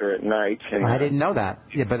breathe better at night. And I didn't know that.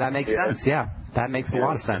 Yeah, but that makes sense. Yeah, that makes a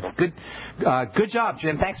lot of sense. Good job,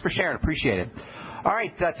 Jim. Thanks for sharing. Appreciate it. All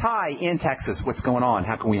right, Ty in Texas, what's going on?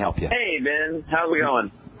 How can we help you? Hey, Ben. How's it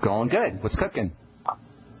going? Going good. What's cooking?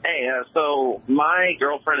 Hey, so my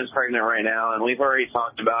girlfriend is pregnant right now, and we've already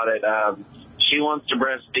talked about it. She wants to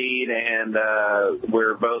breastfeed, and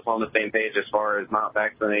we're both on the same page as far as not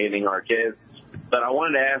vaccinating our kids. But I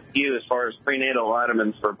wanted to ask you, as far as prenatal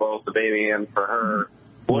vitamins for both the baby and for her,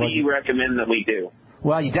 what do you recommend that we do?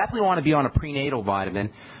 Well, you definitely want to be on a prenatal vitamin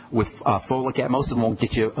with folic acid. Most of them won't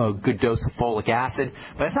get you a good dose of folic acid,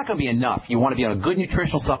 but it's not going to be enough. You want to be on a good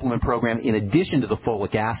nutritional supplement program in addition to the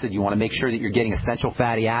folic acid. You want to make sure that you're getting essential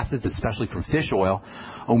fatty acids, especially from fish oil.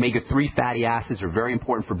 Omega-3 fatty acids are very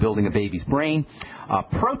important for building a baby's brain.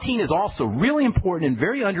 Protein is also really important and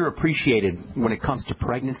very underappreciated when it comes to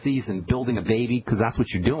pregnancies and building a baby, because that's what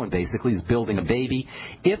you're doing basically, is building a baby.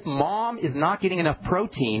 If mom is not getting enough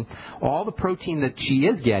protein, all the protein that she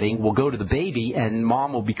is getting will go to the baby, and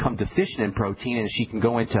mom will become deficient in protein, and she can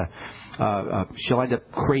go into she'll end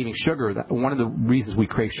up craving sugar. One of the reasons we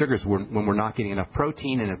crave sugar is when we're not getting enough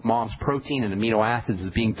protein, and if mom's protein and amino acids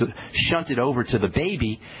is being shunted over to the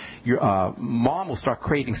baby, mom will start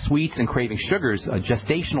craving sweets and craving sugars.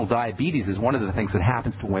 Gestational diabetes is one of the things that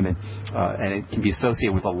happens to women, and it can be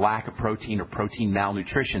associated with a lack of protein or protein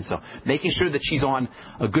malnutrition. So making sure that she's on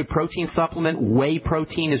a good protein supplement. Whey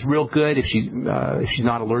protein is real good if she's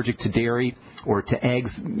not allergic to dairy or to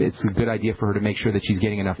eggs. It's a good idea for her to make sure that she's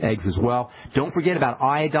getting enough eggs as well. Don't forget about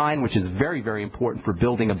iodine, which is very, very important for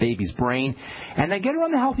building a baby's brain. And then get her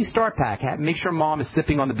on the Healthy Start Pack. Make sure mom is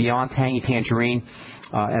sipping on the Beyond Tangy Tangerine,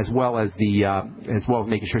 as well as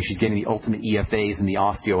making sure she's getting the Ultimate EFAs and the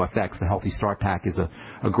OsteoFX. The Healthy Start Pack is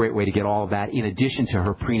a great way to get all of that in addition to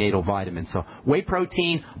her prenatal vitamins. So whey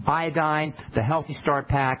protein, iodine, the Healthy Start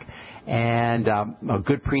Pack, and a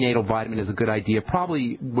good prenatal vitamin is a good idea.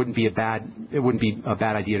 Probably wouldn't be a bad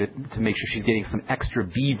idea to make sure she's getting some extra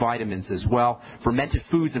B vitamins as well. Fermented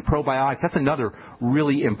foods and probiotics, that's another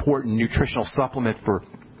really important nutritional supplement for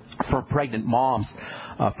pregnant moms,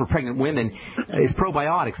 for pregnant women, is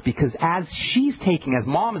probiotics, because as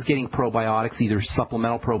mom is getting probiotics, either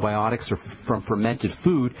supplemental probiotics or from fermented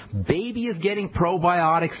food, baby is getting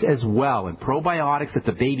probiotics as well. And probiotics that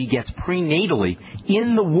the baby gets prenatally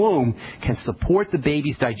in the womb can support the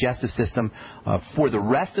baby's digestive system for the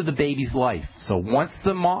rest of the baby's life. So once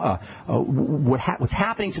what's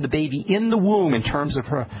happening to the baby in the womb in terms of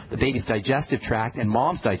the baby's digestive tract and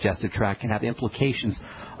mom's digestive tract can have implications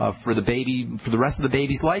for the rest of the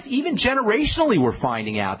baby's life. Even generationally, we're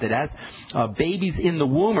finding out that as babies in the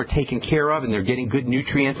womb are taken care of and they're getting good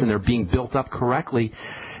nutrients and they're being built up correctly,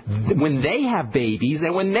 when they have babies,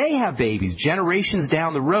 generations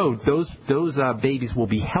down the road, those babies will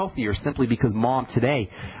be healthier simply because mom today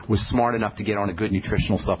was smart enough to get on a good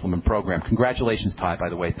nutritional supplement program. Congratulations, Ty, by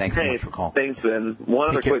the way. Thanks so much for calling. Thanks, Ben. One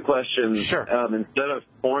other quick question. Sure. Instead of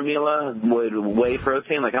formula, would whey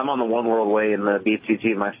protein, like I'm on the One World Whey and the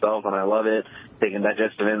BCT myself, and I love it. taking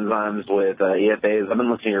digestive enzymes with EFAs. I've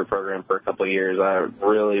been listening to your program for a couple of years. I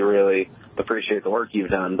really, really appreciate the work you've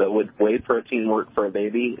done. But would whey protein work for a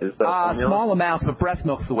baby? Is that small amounts, but breast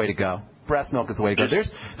milk's the way to go. Breast milk is the way to go.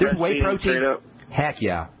 There's whey protein. Heck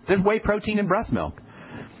yeah. There's whey protein in breast milk.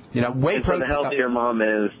 You know, whey protein. The healthier mom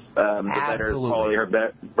is, the better quality her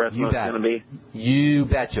breast milk is going to be. You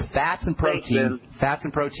betcha. Fats and protein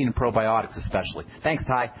and probiotics especially. Thanks,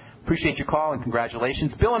 Ty. Appreciate your call and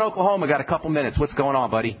congratulations. Bill in Oklahoma, got a couple minutes. What's going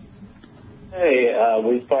on, buddy? Hey,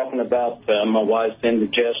 we was talking about my wife's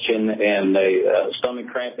indigestion and the stomach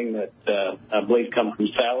cramping that I believe come from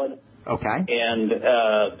salad. Okay. And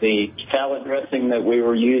the salad dressing that we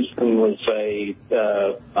were using was a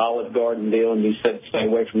Olive Garden deal, and you said stay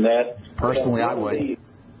away from that. Personally, I would.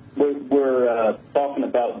 We're talking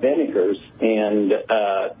about vinegars, and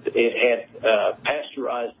it had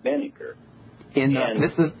pasteurized vinegar.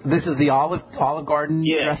 This is the Olive Garden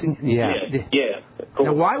dressing? Yeah. Cool.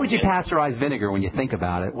 Now, why would you pasteurize vinegar when you think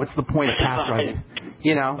about it? What's the point of pasteurizing?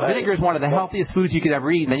 You know, vinegar is one of the healthiest foods you could ever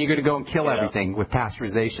eat, and then you're going to go and kill everything with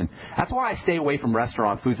pasteurization. That's why I stay away from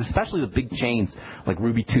restaurant foods, especially the big chains like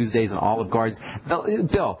Ruby Tuesdays and Olive Gardens.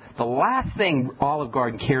 Bill, the last thing Olive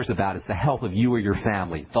Garden cares about is the health of you or your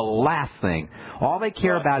family. The last thing. All they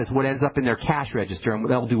care about is what ends up in their cash register, and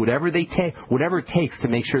they'll do whatever it takes to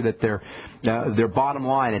make sure that their bottom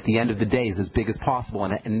line at the end of the day is as big as possible,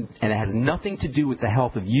 and it has nothing to do with the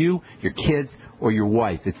health of you, your kids, or your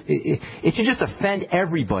wife. It should just offend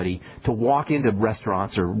everybody to walk into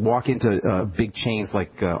restaurants or walk into big chains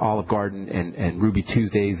like Olive Garden and Ruby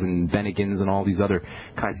Tuesdays and Bennigan's and all these other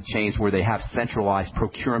kinds of chains where they have centralized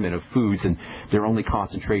procurement of foods and their only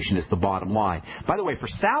concentration is the bottom line. By the way, for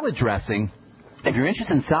salad dressing, if you're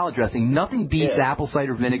interested in salad dressing, nothing beats apple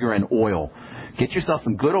cider vinegar and oil. Get yourself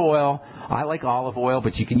some good oil. I like olive oil,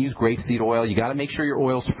 but you can use grapeseed oil. You got to make sure your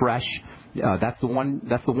oil's fresh. That's the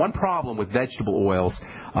one problem with vegetable oils.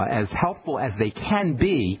 As helpful as they can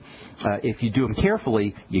be, if you do them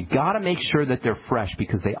carefully, you got to make sure that they're fresh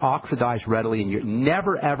because they oxidize readily, and you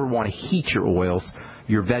never ever want to heat your oils,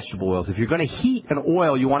 your vegetable oils. If you're going to heat an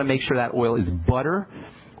oil, you want to make sure that oil is butter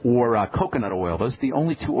or coconut oil. Those are the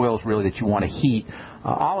only two oils really that you want to heat.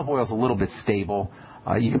 Olive oil is a little bit stable.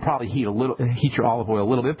 You can probably heat your olive oil a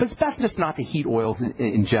little bit, but it's best just not to heat oils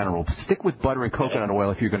in general. Stick with butter and coconut oil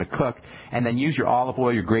if you're going to cook, and then use your olive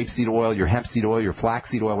oil, your grapeseed oil, your hemp seed oil, your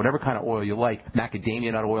flaxseed oil, whatever kind of oil you like.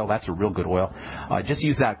 Macadamia nut oil, that's a real good oil. Just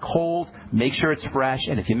use that cold, make sure it's fresh,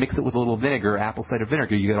 and if you mix it with a little vinegar, apple cider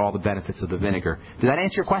vinegar, you get all the benefits of the vinegar. Did that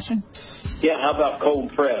answer your question? Yeah, how about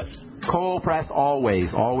cold press? Cold press,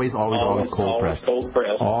 always cold press. Cold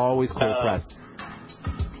press. Always cold press.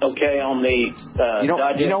 Okay, on the you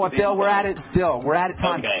know what, Bill? We're at it. Bill, we're out of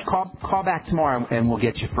time. Okay. Call back tomorrow, and we'll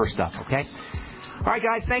get you first up. Okay. All right,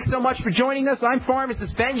 guys. Thanks so much for joining us. I'm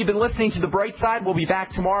Pharmacist Ben. You've been listening to The Bright Side. We'll be back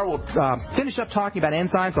tomorrow. We'll finish up talking about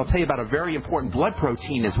enzymes. I'll tell you about a very important blood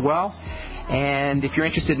protein as well. And if you're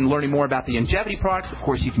interested in learning more about the longevity products, of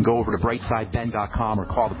course, you can go over to brightsideben.com or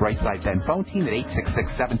call the Brightside Ben phone team at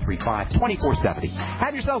 866-735-2470.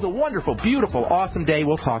 Have yourselves a wonderful, beautiful, awesome day.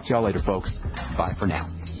 We'll talk to y'all later, folks. Bye for now.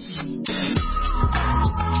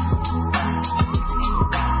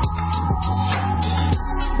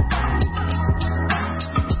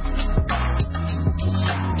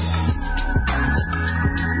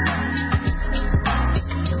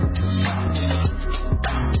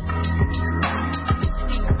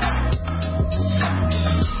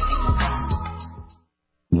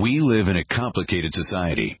 We live in a complicated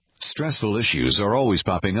society. Stressful issues are always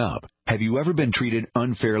popping up. Have you ever been treated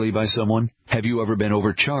unfairly by someone? Have you ever been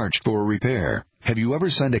overcharged for a repair? Have you ever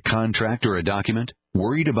signed a contract or a document?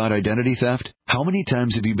 Worried about identity theft? How many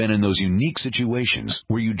times have you been in those unique situations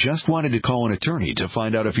where you just wanted to call an attorney to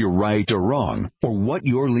find out if you're right or wrong, or what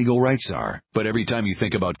your legal rights are? But every time you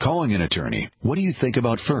think about calling an attorney, what do you think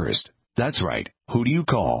about first? That's right. Who do you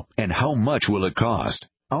call, and how much will it cost?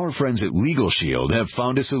 Our friends at Legal Shield have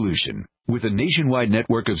found a solution. With a nationwide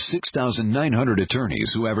network of 6,900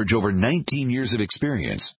 attorneys who average over 19 years of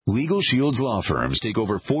experience, Legal Shield's law firms take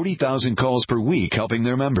over 40,000 calls per week helping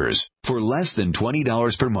their members. For less than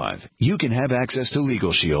 $20 per month, you can have access to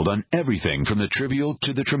Legal Shield on everything from the trivial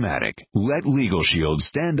to the traumatic. Let Legal Shield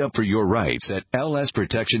stand up for your rights at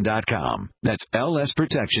lsprotection.com. That's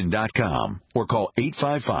lsprotection.com. Or call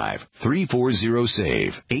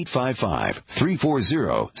 855-340-SAVE,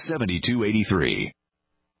 855-340-7283.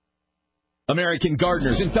 American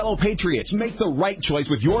gardeners and fellow patriots, make the right choice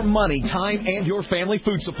with your money, time, and your family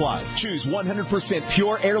food supply. Choose 100%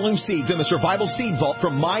 pure heirloom seeds in the Survival Seed Vault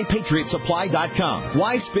from MyPatriotSupply.com.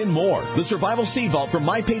 Why spend more? The Survival Seed Vault from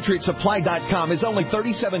MyPatriotSupply.com is only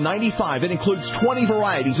 $37.95 and includes 20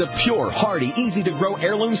 varieties of pure, hardy, easy-to-grow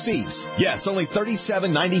heirloom seeds. Yes, only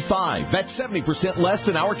 $37.95. That's 70% less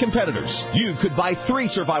than our competitors. You could buy 3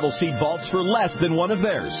 Survival Seed Vaults for less than one of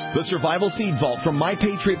theirs. The Survival Seed Vault from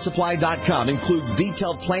MyPatriotSupply.com includes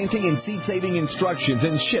detailed planting and seed-saving instructions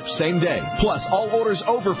and ships same day. Plus, all orders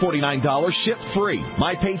over $49 ship free.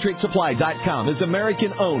 MyPatriotSupply.com is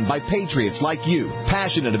American-owned by patriots like you,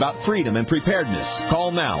 passionate about freedom and preparedness. Call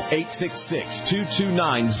now,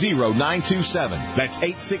 866-229-0927. That's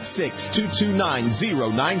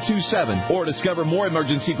 866-229-0927. Or discover more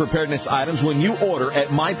emergency preparedness items when you order at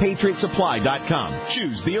MyPatriotSupply.com.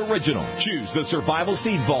 Choose the original. Choose the Survival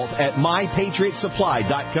Seed Vault at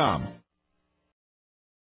MyPatriotSupply.com.